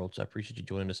part of the world, so I appreciate you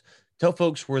joining us. Tell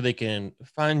folks where they can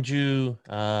find you.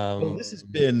 Well, this has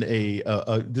been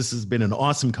this has been an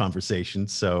awesome conversation.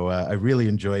 So I really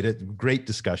enjoyed it. Great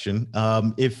discussion.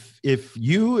 If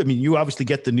you, I mean, you obviously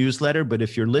get the newsletter, but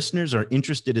if your listeners are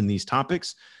interested in these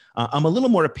topics, I'm a little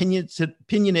more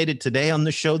opinionated today on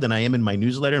the show than I am in my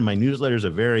newsletter. My newsletter is a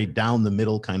very down the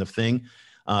middle kind of thing.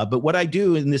 But what I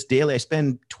do in this daily, I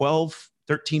spend 12,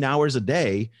 13 hours a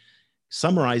day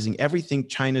summarizing everything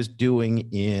China's doing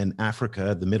in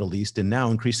Africa, the Middle East, and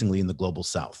now increasingly in the global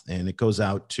South. And it goes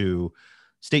out to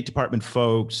State Department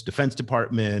folks, Defense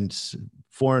Department,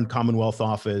 Foreign Commonwealth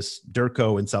Office,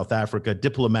 DIRCO in South Africa,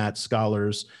 diplomats,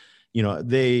 scholars. You know,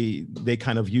 they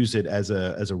kind of use it as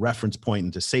a reference point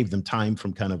and to save them time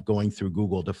from kind of going through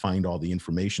Google to find all the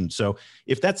information. So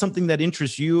if that's something that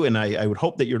interests you, and I would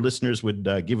hope that your listeners would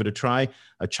give it a try,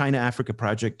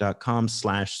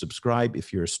 ChinaAfricaProject.com/subscribe.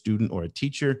 If you're a student or a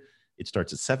teacher, it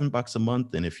starts at $7 a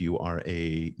month. And if you are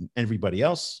everybody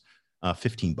else,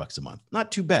 $15 a month.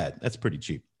 Not too bad. That's pretty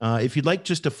cheap. If you'd like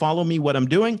just to follow me, what I'm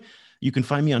doing, you can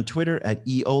find me on Twitter at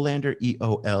eolander,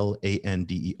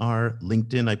 EOLANDER.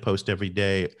 LinkedIn, I post every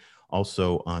day.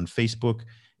 Also on Facebook.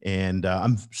 And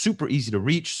I'm super easy to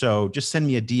reach. So just send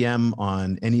me a DM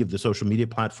on any of the social media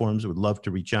platforms. I would love to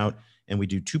reach out. And we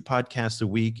do 2 podcasts a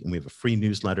week, and we have a free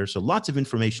newsletter. So lots of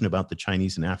information about the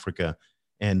Chinese in Africa.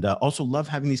 And also love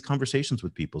having these conversations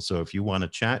with people. So if you want to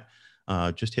chat,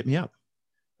 just hit me up.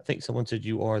 I think someone said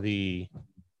you are the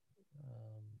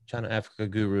China Africa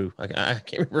guru. I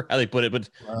can't remember how they put it, but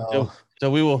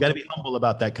so we will. Got to be humble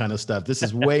about that kind of stuff. This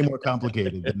is way more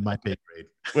complicated than my pay grade.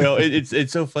 Well,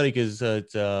 it's so funny because yes,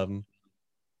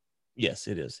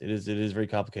 it is. It is very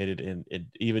complicated, and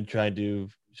even trying to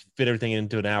fit everything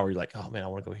into an hour, you're like, oh man, I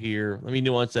want to go here. Let me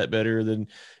nuance that better. Then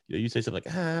you say something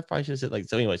like, I probably should have said like.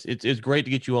 So, anyways, it's great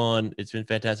to get you on. It's been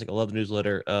fantastic. I love the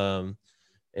newsletter.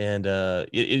 And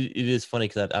it is funny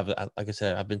because I've like I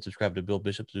said, I've been subscribed to Bill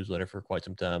Bishop's newsletter for quite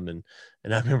some time, and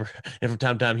I remember, and from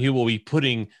time to time he will be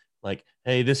putting like,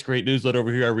 hey, this great newsletter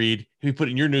over here I read. He'll be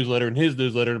putting your newsletter in his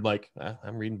newsletter. And I'm like,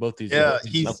 I'm reading both these. Yeah,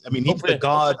 he's the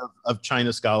god of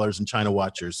China scholars and China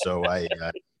watchers. So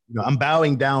I'm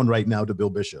bowing down right now to Bill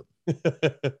Bishop.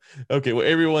 Okay, well,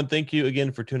 everyone, thank you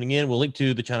again for tuning in. We'll link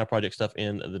to the China Project stuff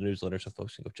in the newsletter so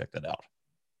folks can go check that out.